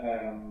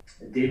a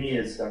demi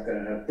is like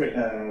a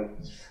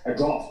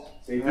draft.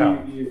 So if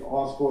you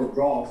ask for a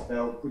draft,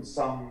 they'll put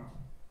some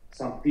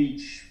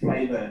peach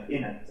flavor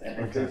in it,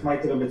 and it just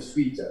makes it a bit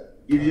sweeter.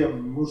 Gives you a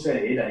mousse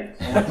headache.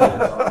 I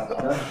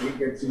don't drink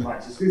it too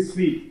much. It's too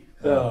sweet.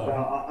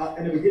 So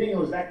in the beginning, it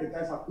was like it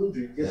tastes like cool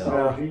drink. Yes, so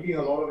I was drinking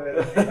a lot of it.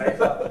 And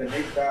the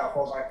next day, I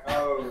was like,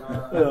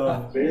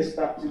 no, best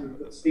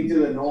stick to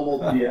the normal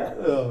beer.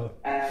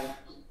 And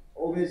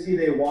obviously,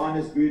 their wine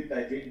is good.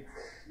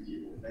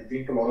 They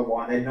drink a lot of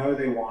wine. They know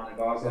their wine.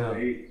 The guys are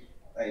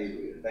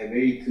they're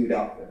very clued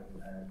up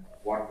and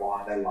what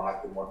wine they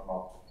like and what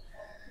not.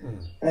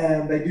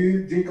 They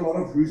do drink a lot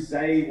of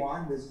rosé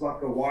wine. There's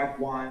like a white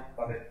wine,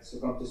 but it's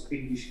got this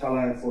pinkish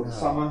color for the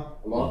summer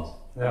a lot.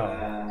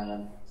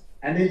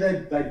 And then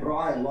they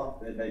braai a lot.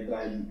 They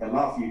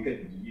love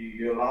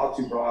you're allowed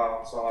to braai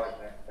outside.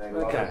 They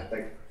love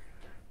it.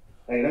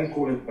 They don't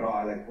call it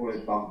braai. They call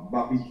it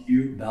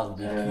barbecue.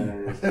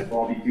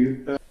 Barbecue.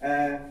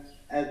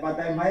 But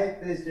they make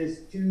there's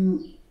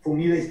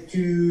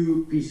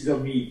two pieces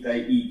of meat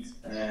they eat.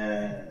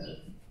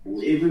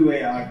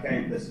 Everywhere I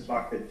came, this is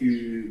like the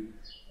two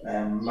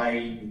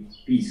main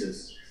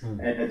pieces, and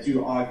the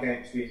two I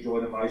came to enjoy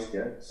the most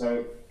here.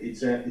 So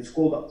it's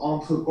called the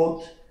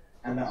entrecôte,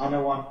 and the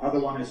other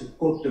one is a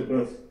côte de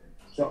bœuf.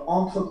 So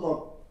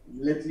entrecôte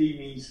literally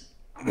means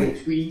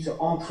between. So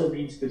entre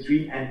means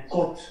between, and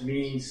côte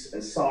means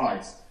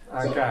sides.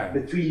 So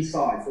between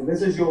sides. So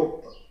this is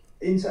your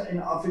in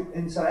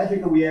South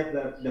Africa we have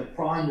the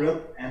prime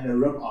rib and the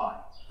rib eye.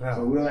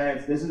 So we'll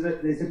have this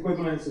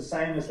equivalent. It's the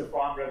same as the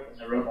prime rib and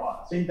the rib eye.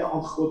 I think the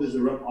entrecôte is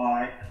the rib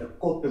eye, and the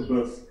côte de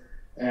bœuf.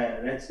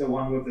 That's the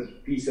one with the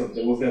piece of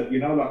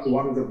like the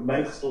one with the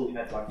mergsel in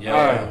it, like the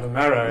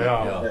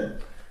marrow,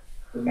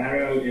 the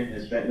marrow in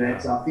it.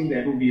 That's I think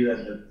that will be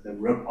the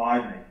rib eye,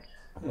 mate.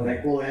 So they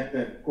call that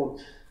the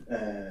côte.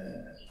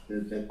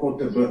 The côte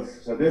de bœuf.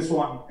 So this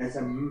one, it's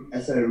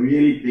a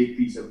really big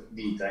piece of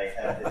meat.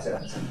 It's a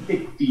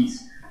thick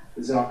piece.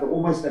 It's like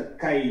almost a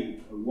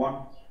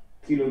 1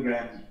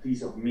 kilogram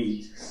piece of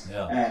meat.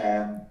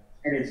 And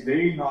it's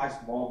very nice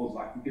marbled.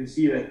 Like you can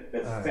see that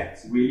the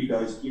fat really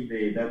goes in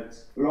there.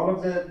 A lot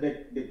of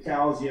the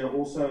cows here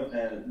also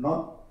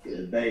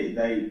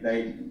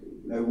they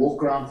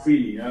walk around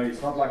freely.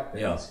 It's not like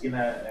it's in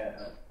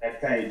a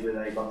cage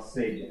where they got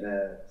fed.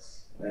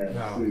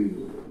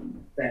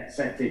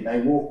 Fat thing.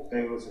 They walk.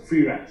 There was a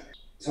free range.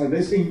 So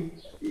this thing,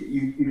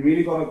 you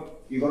really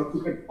gotta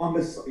cook it on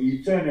the.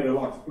 You turn it a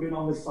lot. You put it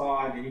on the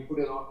side, and you put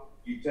it on.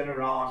 You turn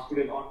around, put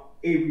it on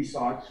every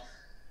side,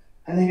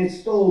 and then it's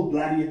still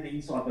bloody in the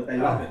inside. But they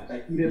love it.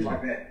 They eat it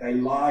like that. They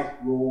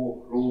like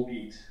raw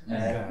meat.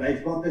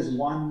 They've got this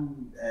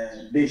one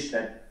dish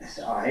that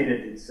I hate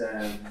it. It's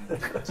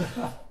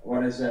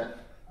what is it?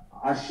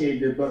 Haché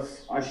de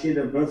bœuf. Haché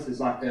de bœuf is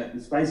like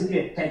it's basically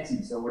a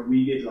patty. So what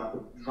we get like a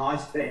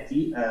nice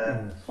patty,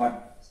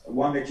 but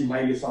one that you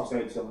made yourself. So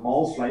it's a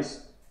mole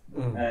slice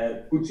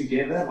put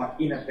together like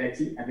in a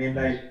patty, and then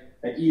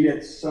they eat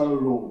it so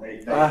raw.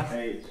 You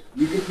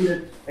can eat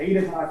it. They eat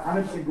it like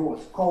 100% raw.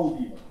 It's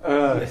cold even.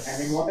 And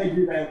then what they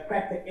do, they'll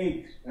crack the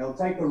egg. They'll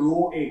take a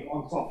raw egg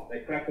on top. They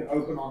crack it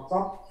open on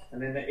top,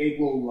 and then the egg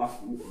will like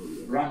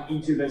run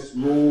into this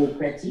raw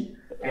patty.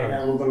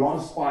 And with a lot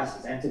of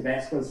spices and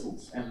Tabasco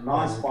sauce and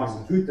nice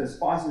spices. Good, the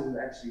spices is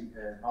actually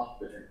not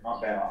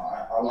bad.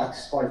 I like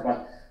spice,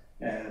 but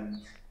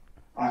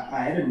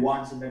I had it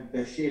once, and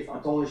the chef, I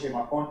told the chef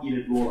I can't eat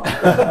it raw.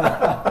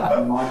 I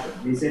don't like it.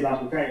 And he said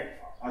like, okay,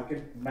 I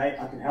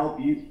can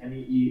help you. And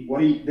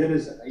what he did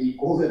is he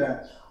called it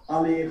a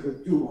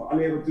aller-retour.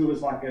 Aller-retour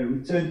is like a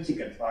return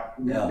ticket. Like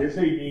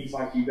literally means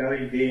like you go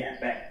in there and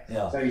back.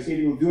 So he said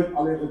he'll do it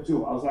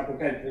aller-retour. I was like,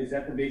 okay, is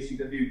that the best you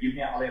can do? Give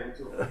me an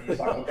aller-retour. And he's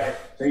like, okay.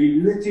 So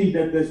he literally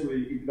did this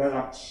with he go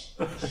like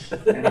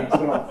and he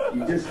took it off. He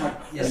just like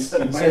he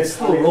made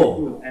it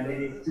aller-retour, and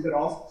then he took it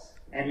off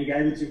and he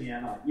gave it to me,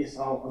 and I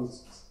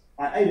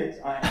ate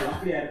it. I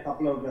luckily had a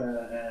couple of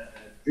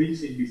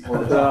drinks in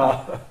before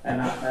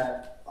and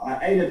I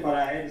ate it, but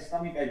I had a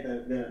stomach ache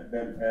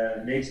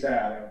the next day.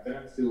 I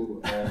didn't feel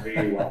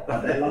very well.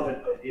 But they love it.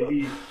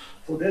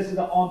 So this is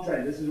the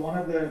entree. This is one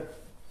of the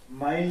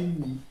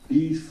main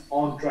beef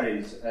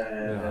entrees,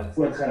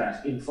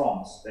 voorgereg in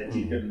France that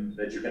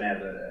you can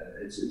have.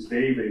 It's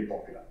very, very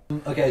popular.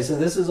 Okay, so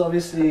this is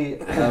obviously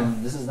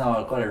this is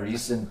now quite a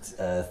recent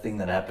thing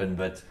that happened,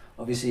 but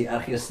obviously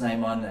Archie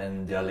Snyman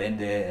and De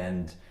Allende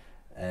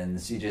and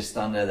CJ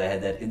Stander, they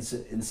had that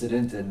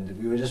incident, and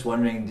we were just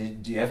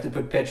wondering, do you have to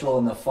put petrol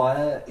on the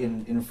fire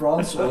in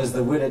France, or is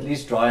the wood at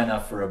least dry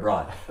enough for a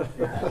braai?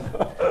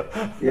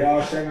 Yeah, I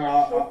was saying,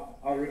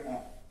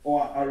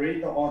 I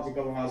read the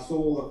article and I saw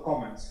all the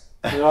comments.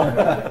 I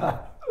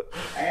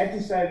have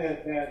to say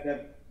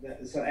that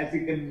the South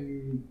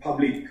African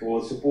public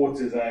or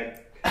supporters are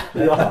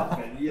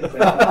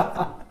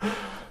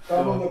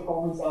some of the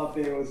comments out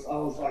there I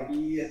was like,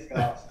 yes,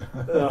 guys.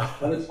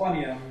 But it's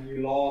funny, I mean,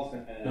 you laugh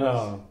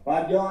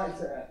but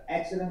it's,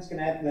 accidents can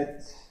happen.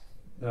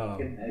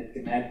 It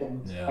can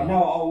happen. I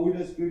know our wood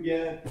is good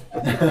here.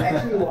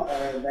 Actually,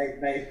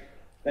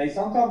 they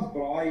sometimes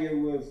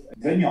braai with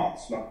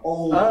vineyards, like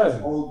old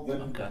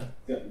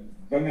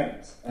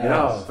vineyards.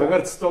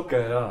 Vineyard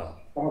stokken,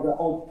 Some of the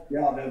old,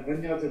 the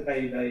vineyards that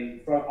they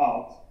throw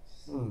out.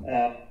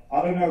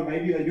 I don't know,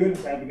 maybe they do in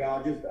South Africa.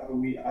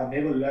 I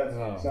never lived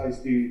close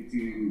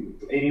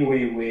to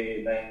anywhere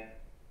where they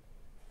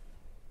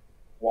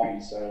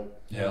wine, so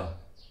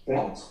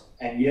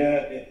and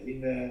here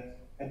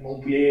in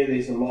Montpellier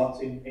there's a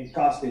lot, in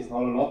Castres there's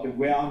not a lot, but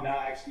where I'm now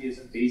actually is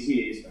in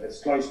BCS,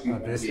 it's close to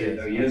Montpellier,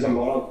 though here's a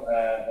lot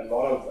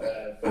of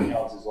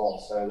vineyards as well,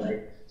 so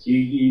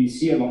you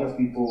see a lot of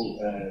people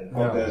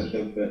got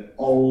the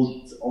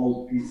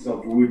old pieces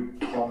of wood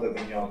from the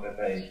vineyard that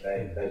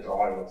they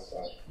dry with,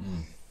 so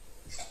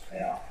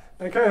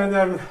Okay, and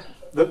then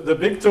the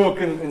big talk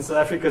in South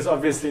Africa is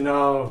obviously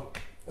now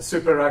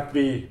Super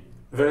Rugby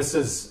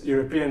versus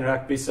European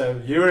Rugby.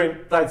 So you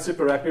played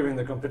Super Rugby when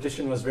the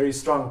competition was very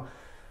strong,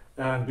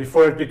 and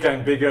before it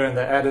became bigger and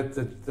they added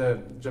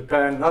the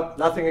Japan.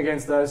 Nothing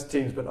against those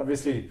teams, but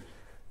obviously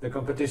the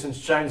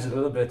competition's changed a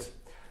little bit.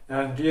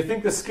 And do you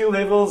think the skill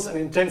levels and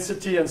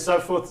intensity and so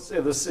forth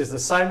is the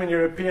same in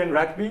European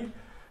Rugby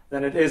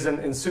than it is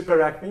in Super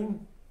Rugby?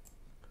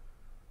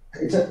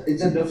 It's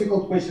a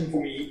difficult question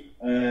for me.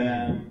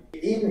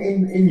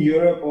 In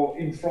Europe, or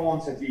in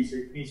France at least,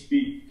 let me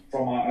speak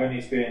from my own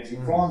experience.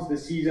 In France, the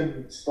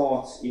season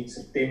starts in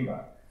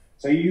September.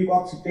 So you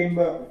got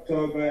September,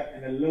 October,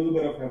 and a little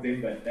bit of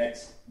November.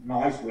 That's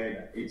nice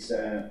weather. It's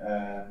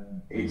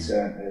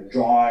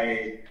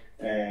dry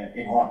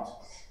and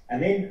hot.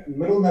 And then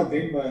middle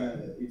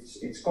November,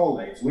 it's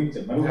cold. It's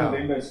winter. Middle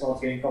November, it starts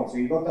getting cold. So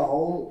you got the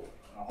whole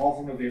half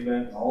of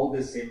November, the whole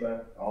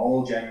December, the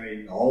whole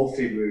January, the whole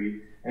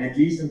February, and at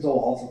least until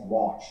half of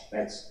March.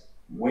 That's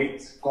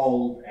wet,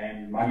 cold,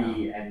 and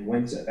muddy, and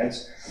winter.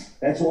 That's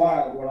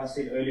why what I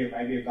said earlier,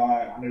 maybe a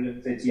guy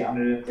 130,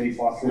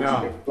 135, 40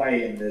 can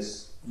play in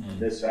this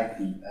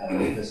rugby,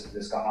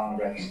 this kind of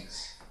rugby.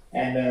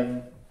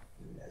 And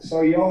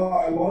so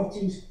a lot of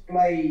teams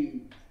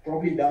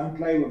probably don't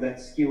play with that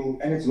skill,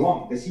 and it's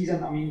long. The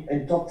season, I mean,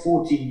 in top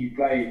 14 you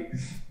play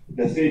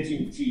the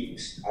 13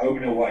 teams home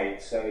and away,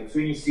 so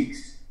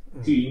 26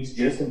 teams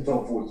just in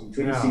top 14,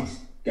 26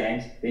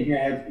 games. Then you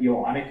have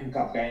your Heineken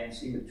Cup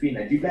games in between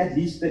that. You play at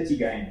least 30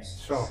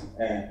 games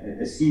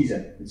a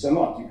season. It's a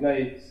lot.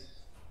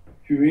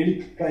 You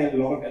really play a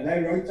lot, and they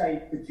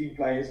rotate between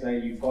players.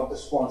 You've got the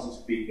sponsors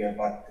bigger,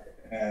 but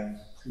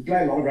you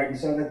play a lot of rugby.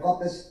 So they've got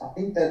this. I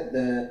think that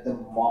the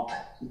mock,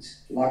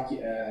 it's like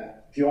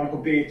if you want to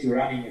compare it to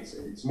running, it's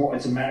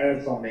a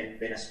marathon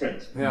than a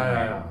sprint.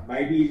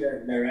 Maybe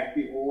the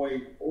rugby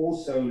always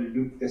also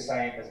look the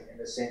same in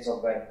the sense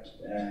of that.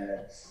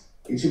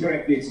 In Super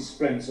Rugby, it's a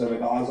sprint, so the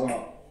guys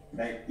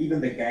even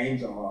the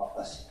games are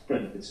a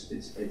sprint.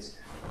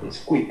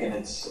 It's quick, and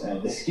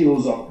the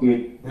skills are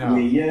good. Where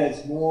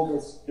it's more of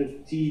a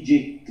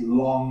strategic,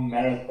 long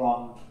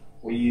marathon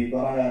where you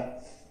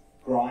gotta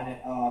grind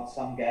it out.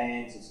 Some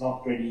games it's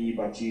not pretty,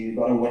 but you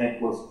gotta win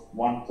it with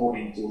 1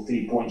 point or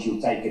 3 points.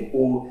 You'll take it,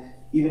 or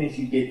even if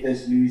you get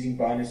this losing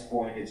bonus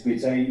point, it's good.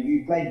 So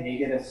you play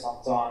negative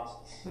sometimes.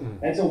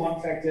 That's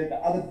one factor. The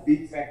other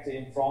big factor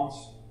in France,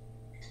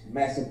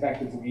 massive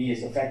factor for me,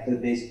 is the fact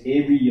that there's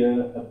every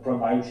year a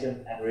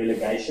promotion and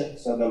relegation.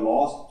 So the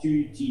last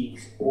two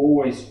teams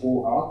always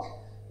fall out.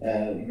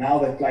 Now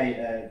they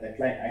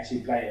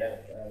actually play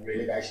a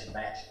relegation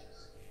match,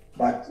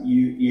 but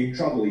you're in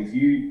trouble if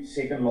you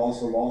second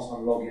last or last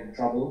on log. You're in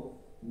trouble,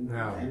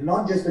 and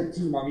not just the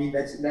team. I mean,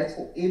 that's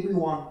for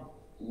everyone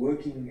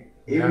working.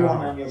 Everyone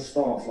on your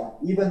staff, like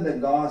even the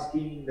guys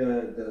cleaning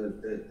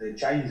the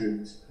change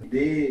rooms,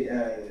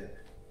 their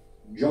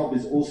job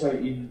is also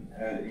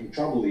in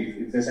trouble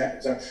if this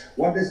happens. So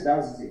what this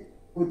does is it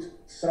put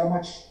so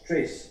much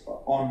stress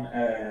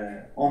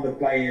on the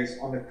players,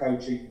 on the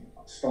coaching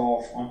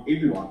staff, on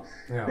everyone,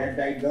 that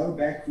they go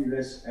back to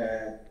this.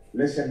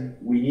 Listen,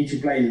 we need to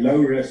play low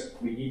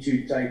risk. We need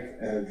to take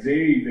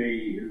very,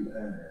 very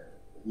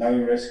low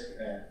risk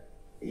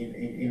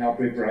in our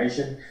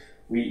preparation.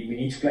 We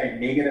need to play a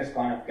negative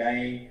kind of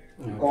game.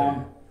 You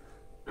can't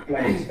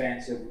play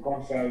expansive. We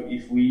can't show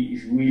if we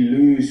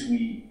lose,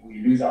 we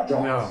lose our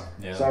jobs. No.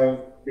 Yeah.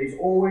 So there's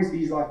always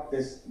these like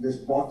this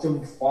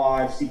bottom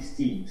 5-6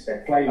 teams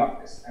that play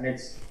like this, and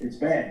it's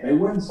bad. They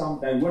win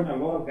a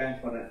lot of games,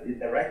 but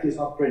the rugby is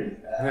not pretty.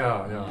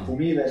 For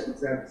me, I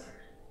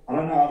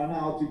don't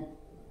know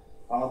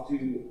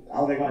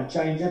how they're going to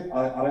change it.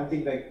 I don't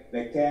think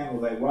they can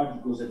or they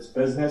won't, because it's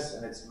business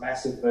and it's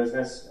massive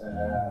business.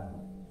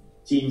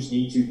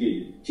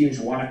 Teams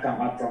want to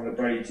come up from the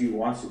Pro 2,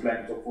 wants to play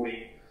in top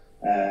 14.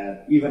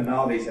 Even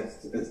now, there's a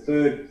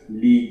third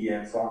league here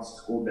in France.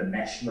 It's called the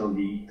National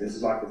League. This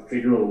is like a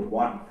federal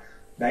one.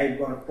 They've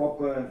got a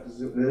proper.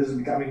 This is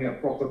becoming a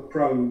proper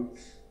pro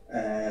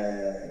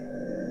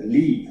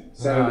league.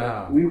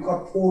 So we've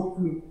got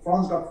 14.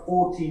 France got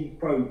 14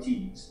 pro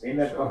teams. Then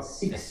they've got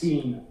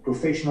 16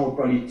 professional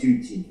Pro 2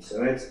 teams.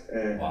 So that's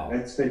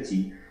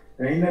 30.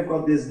 And then they've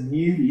got this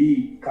new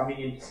league coming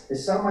in.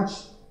 There's so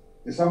much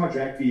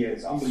rugby here.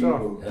 It's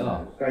unbelievable.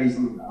 Crazy.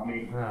 I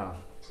mean.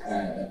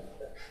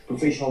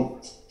 Professional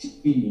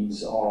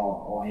teams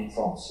are in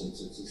France.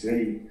 It's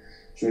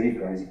really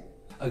crazy.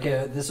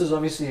 Okay, this is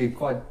obviously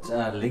quite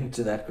linked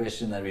to that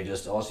question that we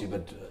just asked you,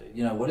 but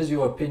what is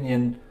your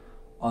opinion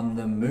on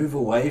the move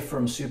away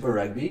from Super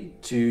Rugby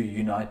to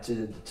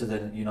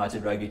the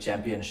United Rugby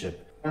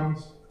Championship? I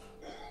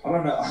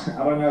don't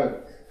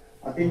know.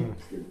 I think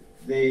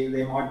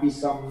there might be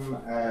some.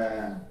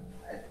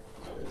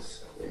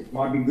 It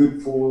might be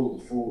good for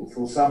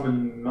some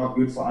and not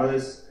good for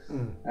others.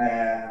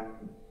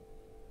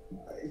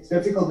 It's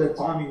difficult the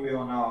timing we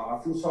are now.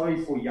 I feel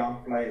sorry for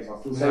young players.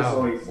 I feel so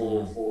sorry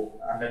for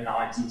under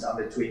 19s,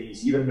 under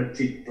 20s, even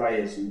matric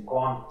players who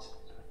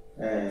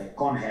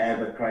can't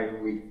have a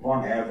Craven week,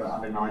 can't have an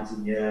under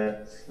 19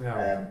 year.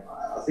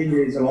 I think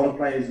there's a lot of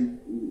players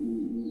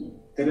who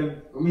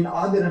didn't. I mean,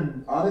 I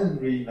didn't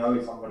really know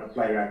if I'm going to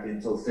play rugby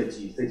until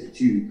 30,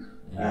 32.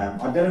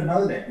 I didn't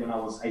know that when I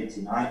was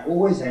 18. I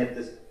always had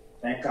this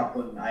backup,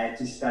 and I had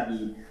to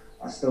study.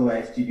 I still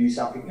have to do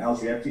something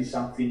else. You have to do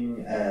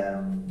something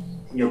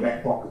in your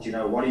back pocket.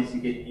 What if you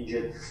get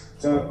injured?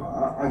 So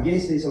I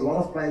guess there's a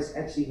lot of players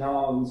actually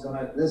now who's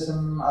gonna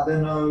listen. I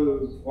don't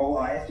know. Well,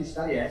 I have to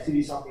study. I have to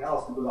do something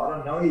else, because I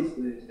don't know if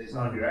there's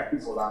going to be rugby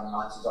for the under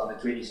 19s, under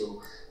 20s,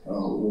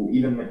 or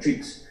even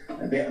matrics.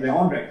 They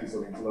aren't rugby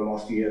for them for the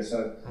last few years.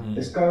 So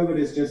this COVID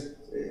is just.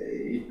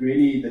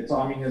 The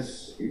timing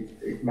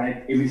it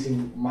made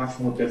everything much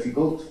more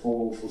difficult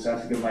for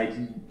South Africa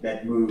making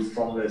that move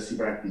from the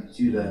Super Rugby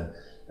to the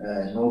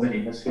Northern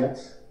Hemisphere.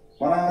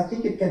 But I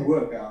think it can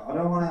work. I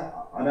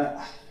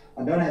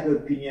don't have an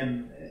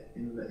opinion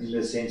in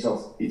the sense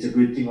of it's a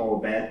good thing or a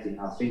bad thing.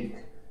 I think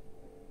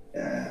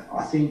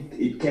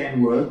it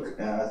can work.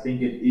 I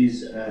think it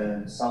is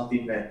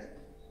something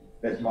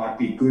that might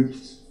be good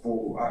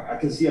for. I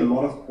can see a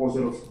lot of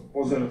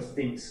positive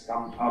things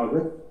come out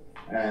of it.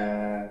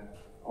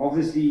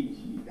 Obviously,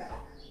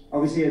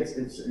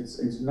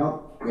 it's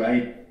not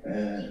great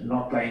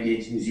not playing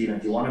against New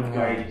Zealand. You want to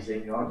play against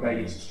them. You want to play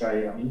against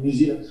Australia. I mean,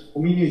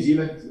 New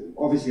Zealand.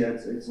 Obviously,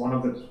 it's one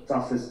of the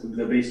toughest,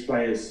 the best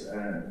players,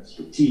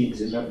 teams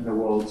in the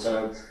world.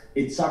 So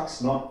it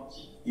sucks not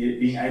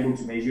being able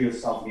to measure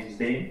yourself against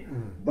them.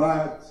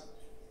 But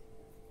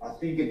I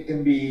think it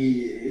can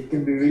be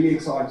really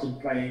exciting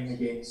playing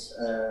against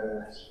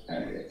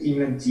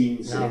England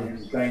teams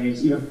and playing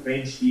against even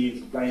French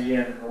teams, playing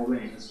here in the Northern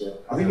Hemisphere.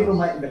 I think it'll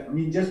make. I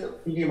mean, just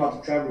thinking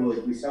about the travel,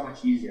 it'll be so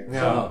much easier.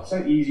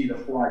 So easy the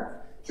flight.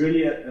 It's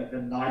really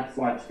a night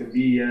flight. You can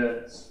be.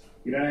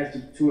 You don't have to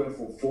tour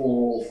for 4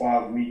 or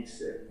 5 weeks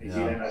in New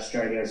Zealand and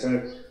Australia.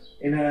 So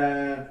in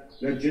a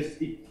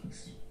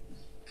logistics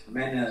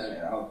manner,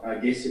 I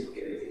guess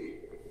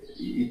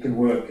it can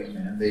work,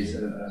 and there's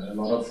a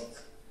lot of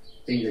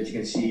things that you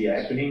can see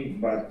happening,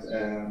 but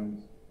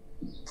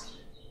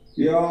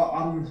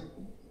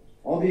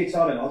I'll be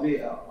excited.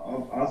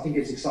 I think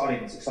it's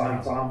exciting. It's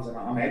exciting times, and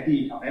I'm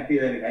happy that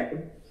it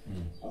happened.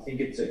 I think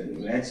it's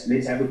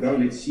let's have a go.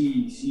 Let's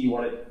see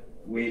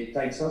where it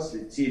takes us.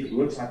 Let's see if it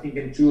works. I think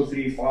in 2 or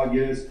 3, 5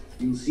 years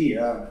you'll see.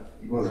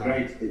 It was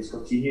great. Let's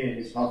continue, and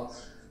if not,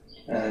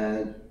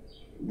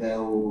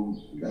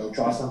 they'll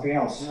try something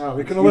else.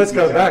 We can always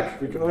go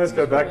back. We can always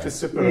go back to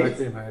Super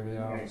Rugby, maybe.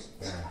 Yes.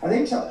 I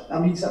think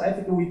South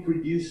Africa, we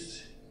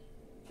produced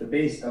the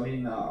best. I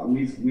mean,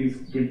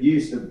 we've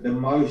produced the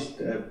most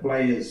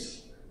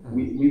players.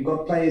 We've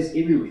got players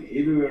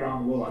everywhere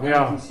around the world. I don't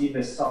know if you've seen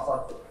this stuff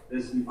like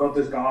this. We've got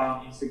this guy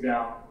on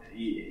Instagram.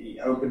 He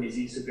opened his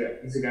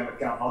Instagram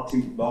account not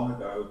too long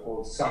ago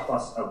called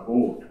Safas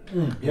Abroad.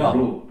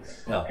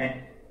 And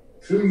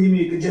through him,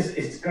 you could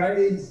it's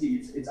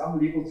crazy. It's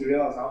unbelievable to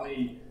realize how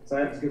many South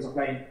Africans are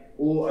playing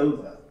all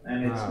over,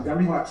 and it's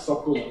becoming like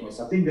soccer almost.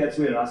 I think that's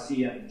where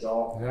Rassie and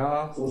Jar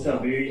is also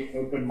very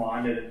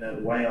open-minded in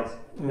the way of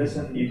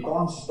listen. You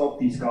can't stop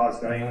these guys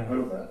going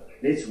over.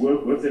 Let's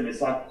work with them.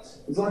 It's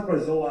like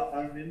Brazil.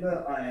 I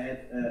remember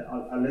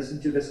I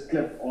listened to this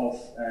clip of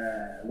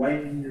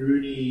Wayne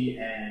Rooney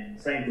and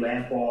Frank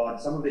Lampard,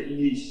 some of the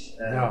English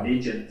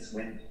legends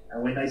when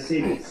they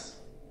said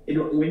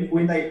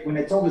when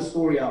they told the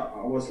story,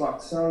 I was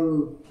like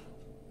so.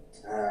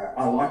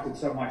 I liked it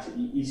so much.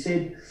 He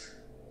said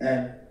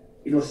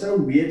it was so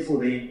weird for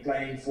them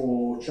playing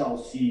for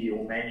Chelsea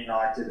or Man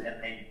United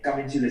and then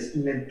coming to this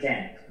England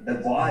camp. The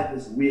vibe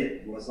was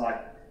weird. It was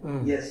like,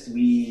 yes,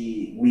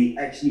 we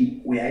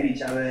hate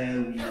each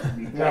other.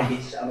 We play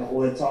against each other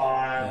all the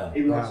time. Yeah.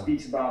 Everyone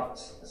speaks about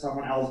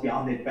someone else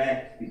behind their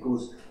back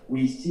because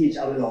we see each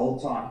other the whole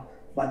time.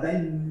 But they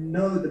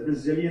know the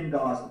Brazilian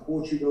guys, the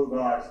Portugal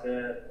guys,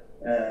 the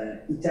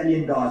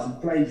Italian guys who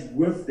plays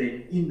with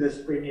them in this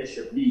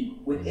Premiership League.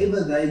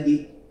 Whenever they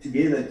get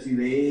together to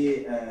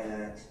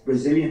their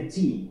Brazilian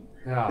team,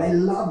 they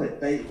love it.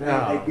 They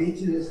get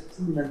to this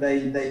team and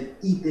they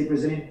eat their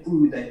Brazilian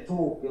food. They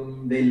talk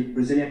in their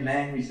Brazilian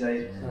language.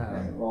 They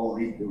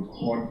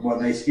what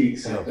they speak.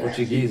 So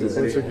Portuguese.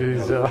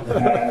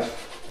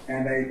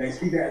 And they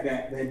speak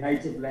their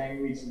native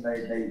language, and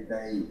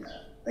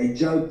they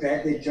joke. They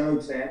have their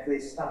jokes. They have their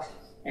stuff.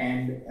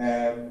 And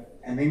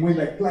then when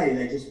they play,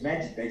 they just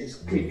magic. They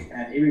just click,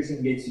 and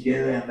everything gets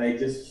together, and they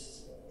just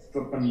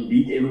flipping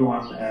beat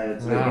everyone to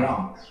the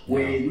ground.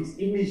 Where these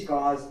English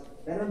guys,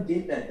 they don't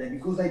get that.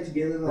 Because they're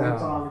together the whole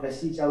time, and they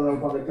see each other all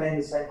the time, they play in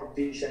the same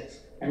competition.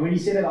 And when you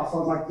said it, I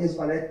felt like, yes,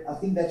 but I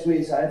think that's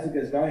where South Africa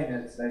is going.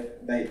 It's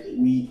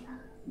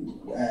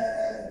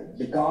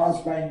the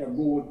guys playing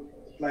abroad,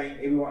 playing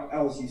everyone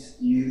else.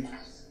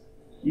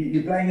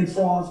 You're playing in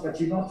France, but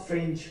you're not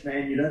French,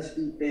 man. You don't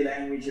speak their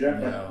language. You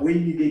don't. But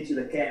when you get to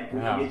the camp,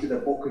 when you get to the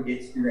Bokke,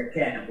 gets to the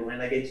camp, but when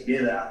they get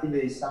together, I think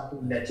there's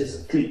something that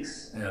just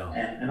clicks.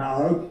 And I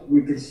hope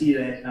we can see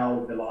that now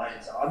with the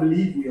Lions. I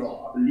believe we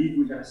are. I believe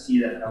we're going to see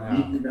that. I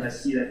believe we're going to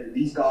see that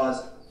these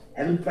guys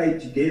haven't played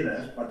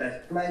together, but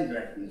they've played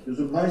rugby. Because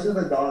most of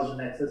the guys in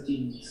that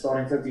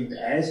starting 15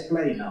 has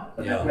played now.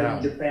 But they played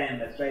in Japan,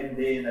 they played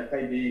there, and they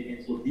played there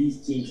against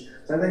these teams.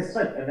 So they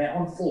fit and they're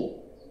on form.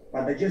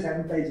 But they just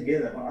haven't played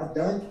together. But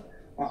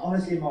I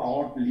honestly in my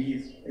heart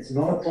believe it's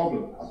not a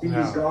problem. I think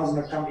these guys are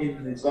going to come in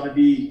and it's going to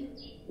be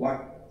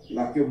like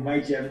your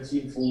mate you haven't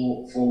seen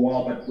for a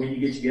while, but when you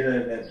get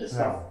together, the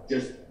stuff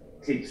just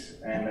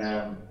clicks. And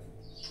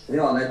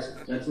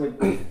that's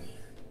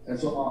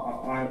what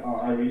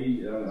I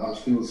really I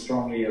feel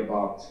strongly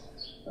about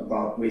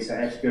where South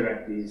Africa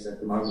rugby is at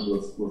the moment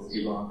with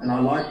everyone. And I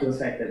like the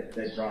fact that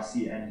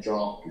Rassie and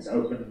Jock is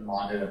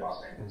open-minded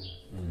about that.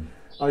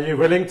 Are you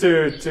willing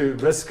to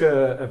risk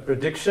a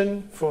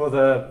prediction for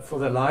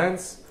the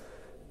Lions?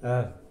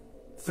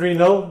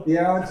 3-0?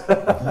 Yeah.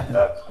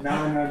 No,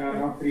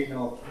 not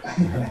 3-0.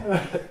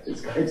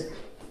 It's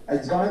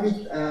gonna be.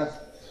 I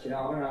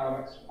don't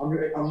know.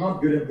 I'm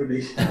not good at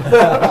predictions.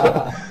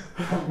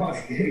 I'm not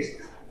good.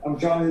 I'm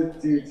trying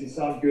to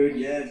sound good.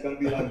 Yeah, it's gonna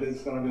be like this.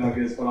 It's gonna be like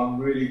this. But I'm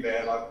really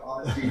bad. Like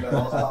honestly, the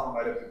last time I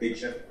made a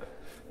prediction,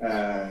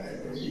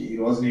 it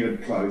wasn't even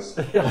close.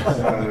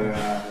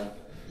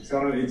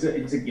 So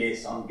it's a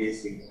guess. I'm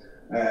guessing.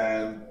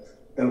 I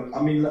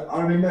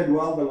remember it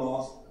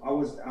well. I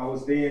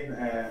was there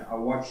and I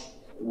watched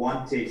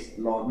one test,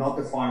 not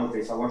the final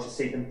test. I watched the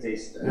second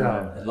test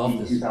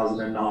in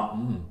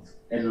 2009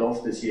 in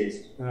Loftus, yes.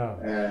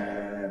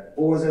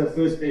 Or was it the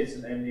first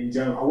test in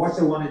Joburg? I watched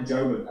the one in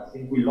Joburg. I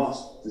think we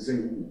lost. The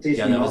test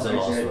that was the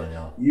last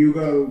one.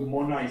 Hugo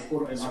Mona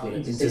scored an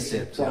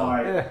intercept. I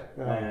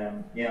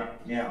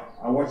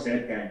watched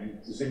that game.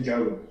 It was in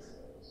Joburg.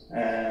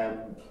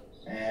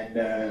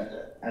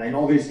 And then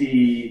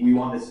obviously we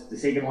won the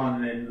second one,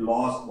 and then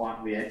last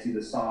one we had to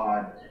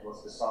decide. It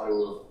was decided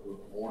with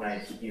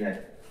Mornay kicking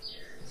it.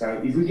 So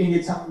if we can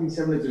get something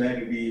similar to that,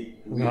 it'd be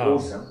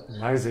awesome.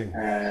 Amazing.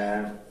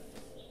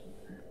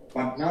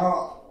 But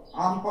no,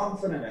 I'm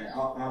confident.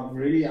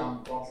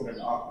 I'm confident.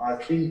 I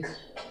think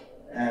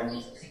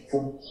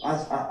for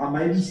us, I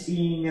may be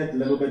seeing it a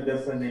little bit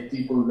different than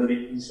people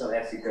living in South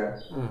Africa.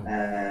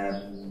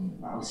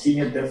 I'm seeing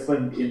it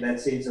different in that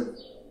sense of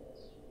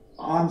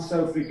I'm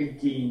so freaking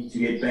keen to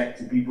get back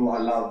to people I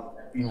love,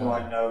 and people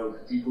I know,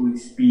 people who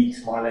speak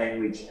my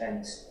language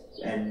and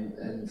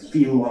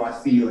feel what I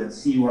feel and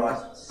see what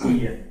I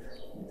see and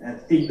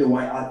think the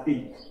way I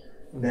think.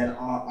 Then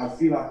I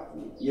feel like,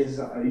 yes,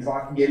 if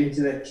I can get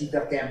into that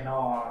Cheetah camp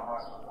now,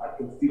 I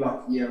can feel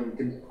like,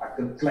 I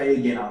can play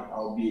again.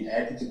 I'll be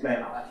happy to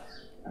play.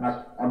 And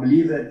I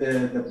believe that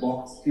the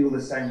Boks feel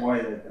the same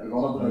way, that a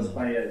lot of those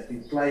players have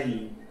been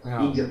playing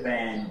in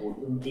Japan or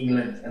in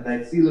England, and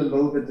they feel a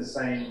little bit the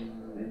same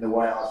in the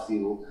way I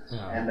feel.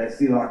 And they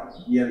feel like,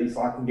 if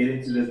I can get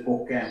into this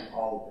Bok camp,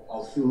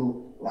 I'll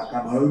feel like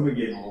I'm home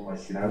again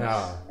almost,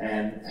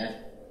 And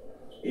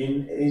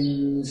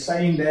in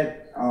saying that,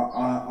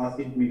 I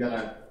think we're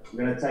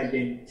gonna take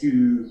them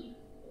two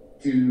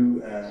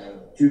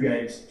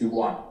games to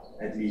one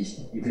at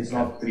least, if it's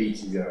not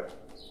 3-0.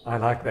 I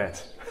like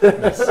that.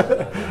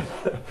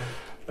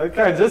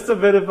 Okay, just a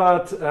bit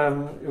about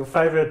your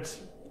favorite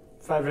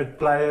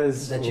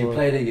players that you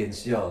played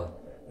against. The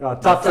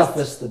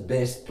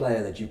best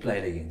player that you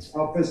played against.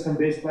 Toughest and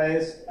best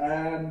players.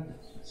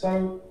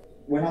 So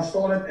when I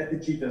started at the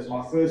Cheetahs,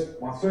 my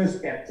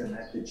first captain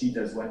at the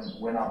Cheetahs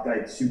when I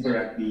played Super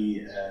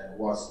Rugby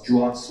was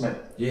Johan Smith.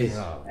 Yes.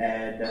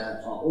 And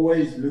I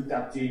always looked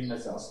up to him. I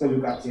still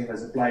look up to him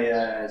as a player,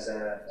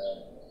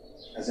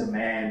 as a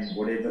man,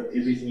 whatever,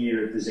 everything he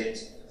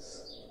represents.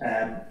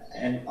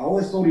 And I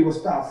always thought he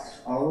was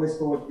tough. I always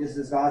thought, yes,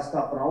 this guy's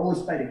tough, but I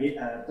always played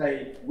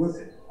with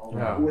him.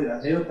 I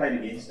never played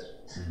against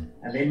him.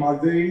 And then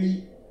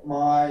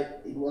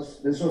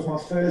this was my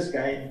first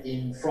game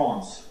in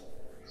France.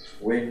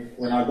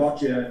 When I got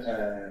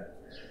here,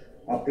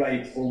 I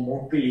played for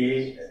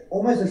Montpellier.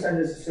 Almost the same.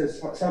 This is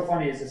so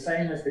funny. It's the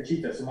same as the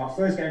Cheetahs. So my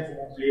first game for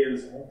Montpellier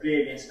was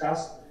Montpellier against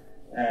Castres,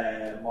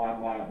 my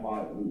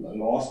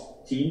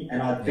last team,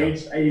 and I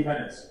benched 80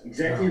 minutes.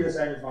 Exactly the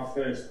same as my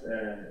first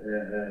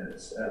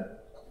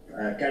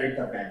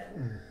character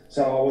game.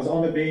 So I was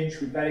on the bench.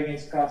 We played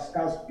against Castres.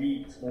 Castres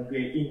beat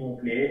Montpellier in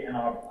Montpellier, and I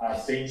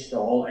benched the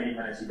whole 80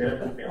 minutes. He didn't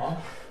put me on.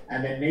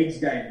 And the next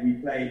game we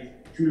played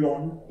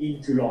Toulon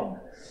in Toulon.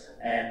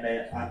 And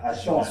I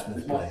started. It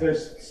was my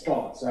first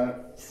start. So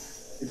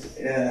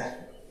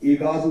you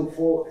guys will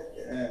fall.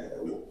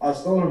 I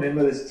still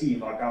remember this team.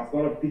 Like, I've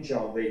got a picture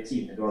of their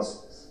team. It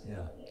was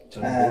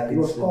it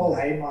was Carl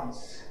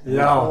Heymans.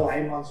 Carl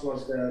Heymans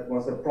was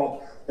the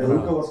prop. The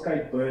hooker was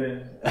Kate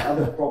Burden. The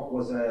other prop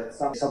was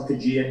some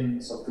Fijian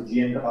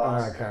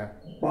guy.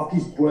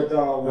 Bakkies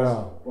Botha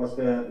was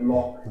the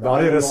lock.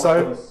 Donnie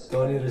Rousseau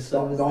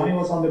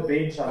was on the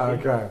bench, I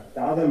think.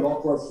 The other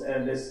lock was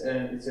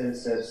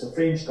it's a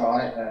French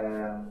guy.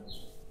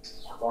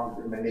 I can't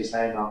remember his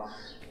name now.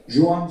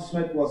 Johan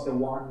Smith was the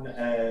one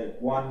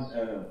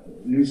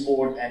loose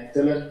forward, and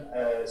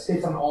Dylan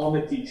Stefan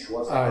Armitage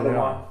was the other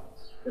one.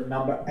 The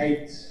number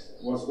 8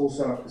 was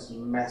also this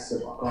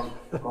massive. I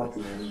can't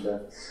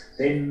remember.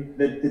 Then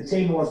the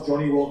 10 was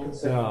Johnny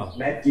Wilkinson.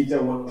 Matt Gita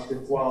was the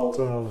 12.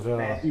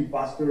 Matthew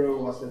Bastero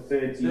was the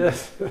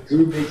 13.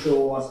 Drew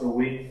Mitchell was the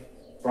wing.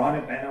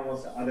 Brian Banner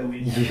was the other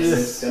wing. And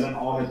Dylan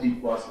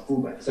Armitage was the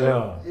fullback.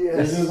 So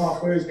this was my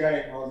first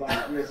game. I was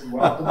like, yes,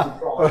 welcome to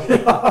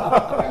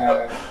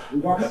France. We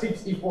got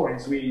 60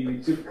 points. We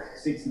took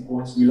 60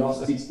 points. We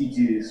lost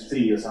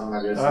 60-3 or something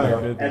like that. So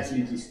we got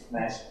absolutely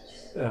smashed.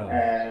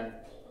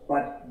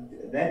 But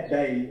that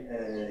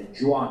day,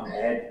 Juan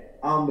had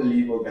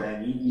unbelievable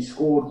game. He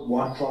scored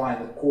one try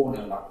in the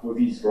corner, like with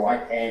his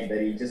right hand,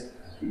 that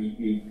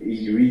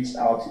he reached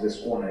out to this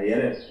corner. He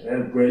had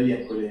a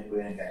brilliant game.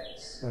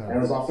 And it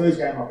was my first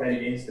game I played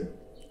against him.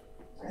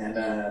 And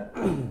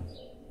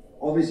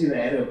obviously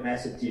they had a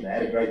massive team. They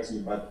had a great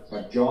team,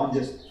 but John I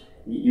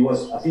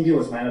think he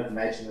was man of the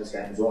match in this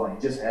game as well. He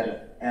just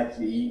had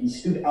he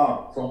stood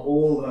out from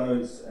all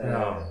those.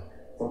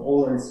 From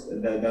all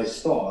those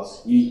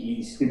stars,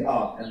 he stood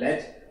out, and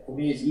that for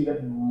me is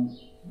even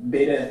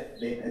better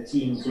than a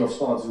team full of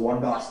stars. One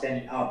guy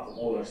standing out from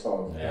all those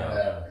stars.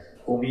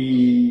 For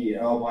me,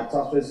 my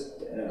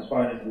toughest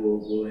opponent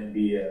will then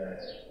be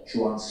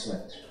Johan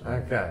Smith.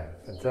 Okay,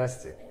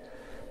 fantastic.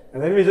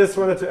 And then we just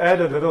wanted to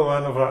add a little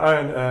one of our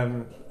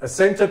own, a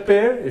centre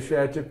pair. If you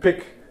had to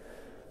pick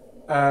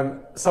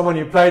someone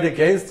you played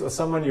against, or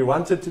someone you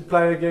wanted to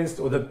play against,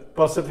 or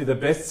possibly the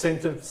best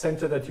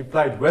centre that you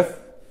played with.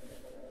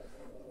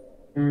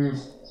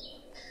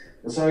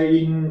 So at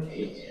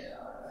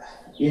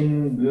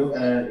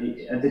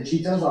the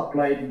Cheetahs, I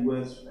played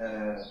with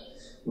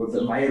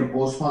Meyer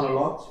Bosman a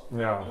lot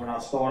when I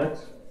started.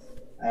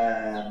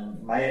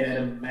 Meyer had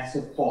a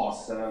massive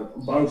pass,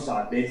 both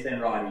sides, left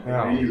and right. He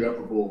can really rip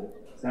a ball.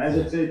 So as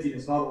a 13,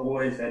 it's not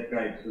always that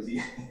great because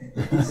he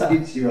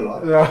skips you a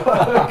lot.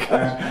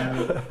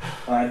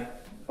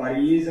 But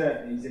he's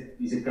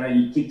a great.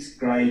 He kicks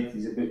great.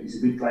 He's a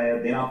good player.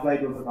 Then I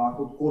played with a guy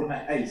called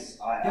Corner Ace.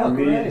 I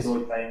really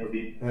enjoyed playing with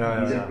him.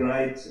 He's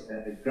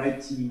a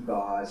great team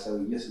guy.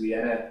 So yes, we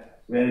had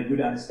a good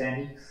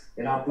understanding.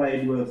 Then I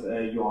played with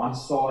Johan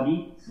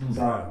Sadi.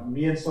 So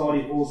me and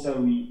Sadi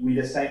also we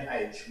the same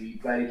age. We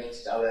played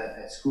against each other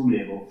at school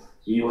level.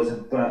 He was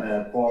in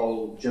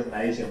Paul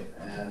Gymnasium,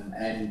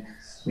 and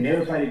we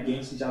never played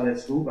against each other at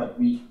school, but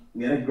we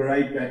had a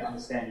great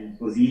understanding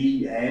because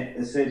he had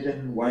a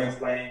certain way of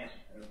playing.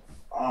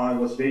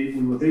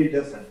 We were very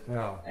different.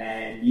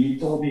 And he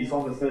told me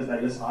from the first day,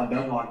 listen, I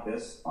don't like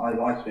this, I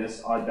like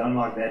this, I don't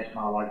like that, and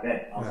I like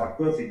that. And I was like,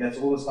 perfect, that's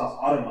all the stuff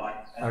I don't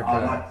like, and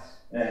I like.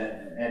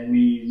 And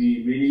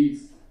we really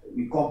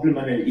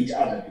complemented each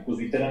other because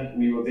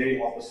we were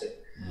very opposite.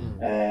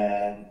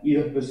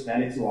 Even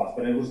personality-wise,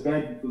 but it was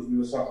great because we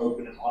were so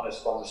open and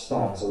honest from the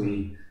start, so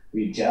we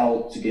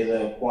gelled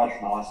together quite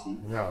nicely.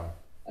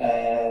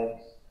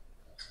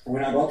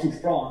 When I got to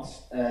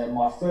France,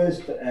 my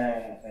first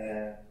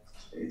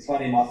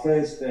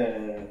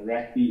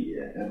rugby,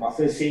 my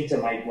first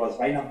centre mate was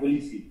Wynand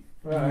Willifie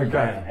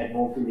at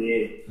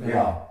Montpellier.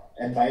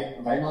 And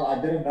Wynand,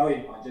 I didn't know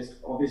him. I just,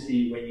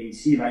 obviously, when you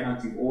see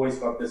Wynand, you've always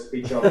got this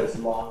picture of this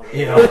long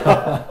hair.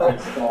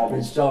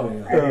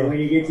 And when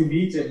you get to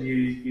meet him,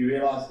 you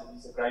realise that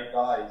he's a great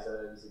guy. He's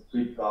a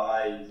good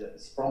guy.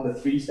 He's from the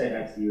Free State,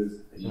 actually. He was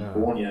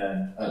born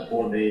here and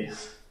born there.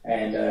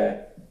 And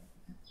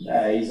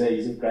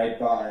He's a great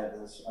guy.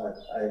 I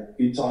had a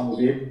good time with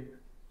him.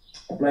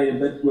 I played a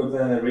bit with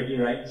Reggie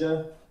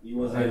Ranger. He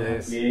was in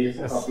Montpellier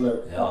for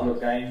a couple of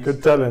games.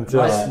 Good talent,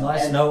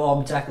 Nice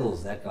no-arm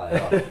tackles, that guy.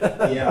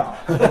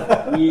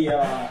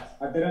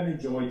 I didn't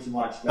enjoy too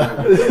much.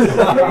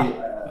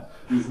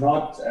 He's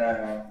not,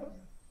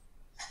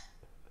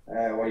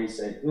 what do you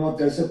say? Not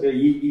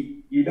disciplined.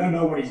 You don't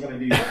know what he's going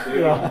to do. He's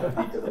very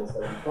unpredictable,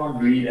 so you can't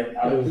read him.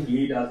 I don't think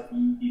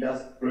he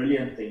does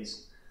brilliant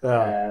things.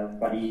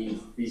 But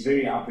he's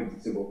very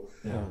unpredictable.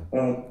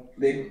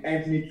 Then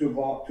Anthony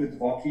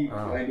Tutvaki,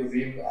 played with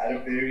him. I had a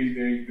very,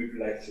 very good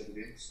relationship with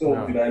him. Still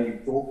today we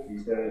talk.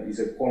 He's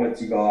a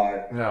quality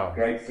guy,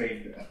 great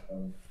friend,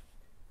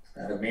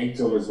 a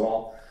mentor as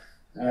well.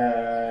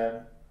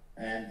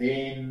 And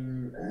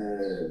then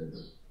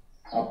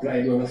I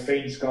played with a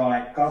French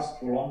guy in Castres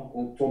for long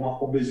called Thomas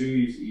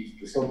Combezu.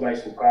 He still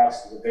plays for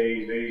Castres. He's a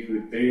very, very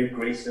good, very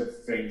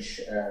aggressive French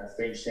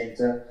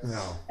centre.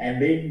 And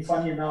then,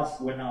 funny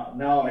enough,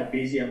 now at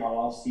Béziers, my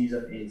last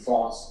season in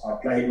France, I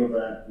played with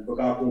a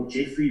guy called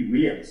Jeffrey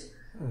Williams.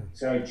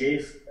 So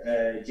Jeff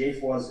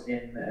was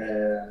in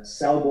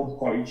Selborne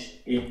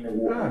College in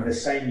the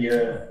same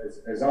year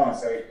as I.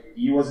 So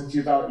he was in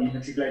 2000. He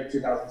matriculated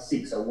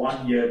 2006, so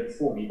 1 year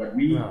before me. But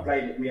we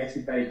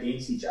actually played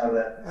against each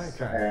other,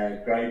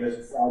 Gravers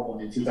and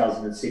Selborne in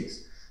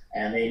 2006.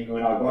 And then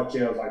when I got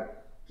here, I was like,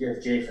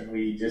 Jeff, and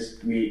we had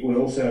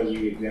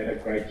a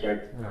great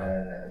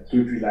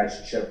good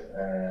relationship,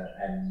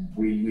 and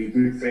we're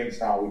good friends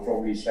now. We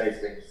probably stay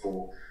friends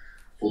for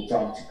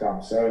time to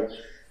come. So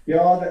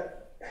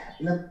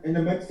in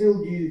the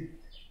midfield,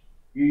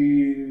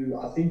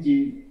 I think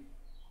you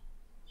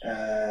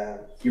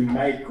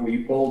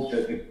build a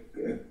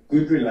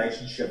good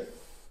relationship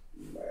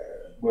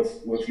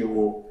with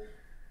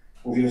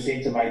your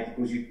centre mate,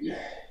 because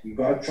you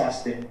got to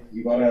trust him.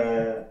 You got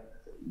to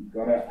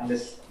have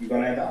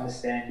an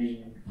understanding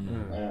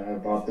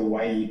about the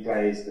way he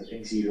plays, the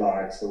things he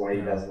likes, the way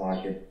he doesn't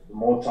like it. The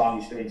more time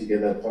you spend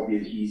together, probably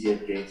the easier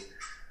it gets.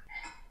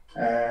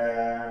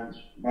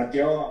 But I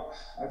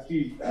have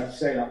to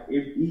say, like,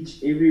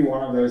 every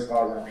one of those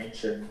guys I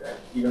mentioned,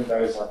 even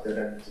those I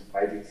didn't,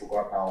 maybe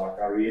forgot now, like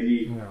I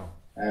really,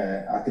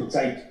 I could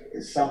take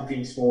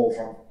something small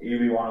from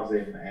every one of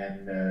them,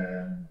 and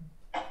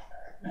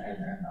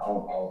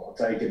I'll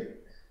take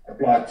it,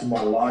 apply it to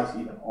my life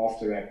even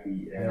after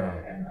rugby,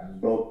 and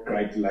build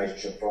great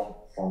relationship from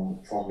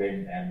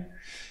them, and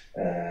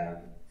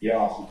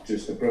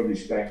just a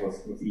privilege playing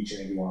with each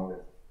and every one of them.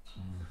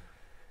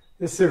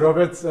 Yes, sir,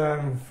 Robert.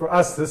 For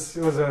us,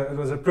 it was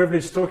a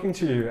privilege talking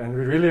to you, and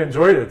we really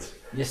enjoyed it.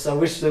 Yes, I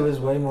wish there was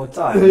way more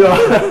time. To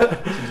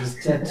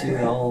just chat to you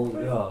the whole.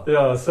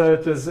 So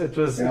it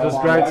was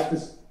great.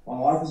 My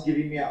wife is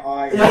giving me an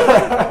eye.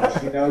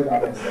 She knows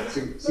that.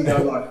 She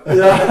knows like.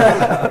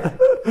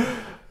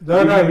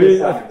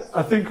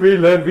 I think we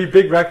learned. We're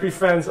big rugby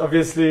fans,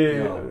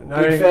 obviously.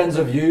 Big fans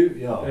of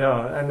you.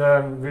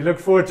 And we look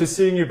forward to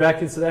seeing you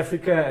back in South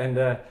Africa,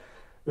 and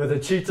with the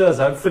Cheetahs.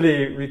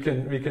 Hopefully we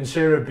can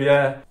share a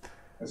beer.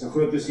 Het is een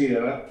groot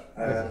plezier,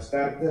 hè.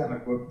 Sterkte, en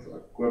ik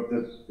hoop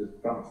dat het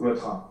kan groot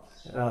gaan.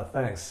 Ja,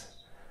 thanks.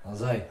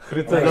 Alzij.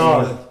 Groete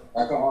daar.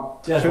 Lekker aan.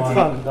 Goed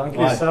gaan,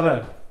 dankie,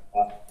 Salle.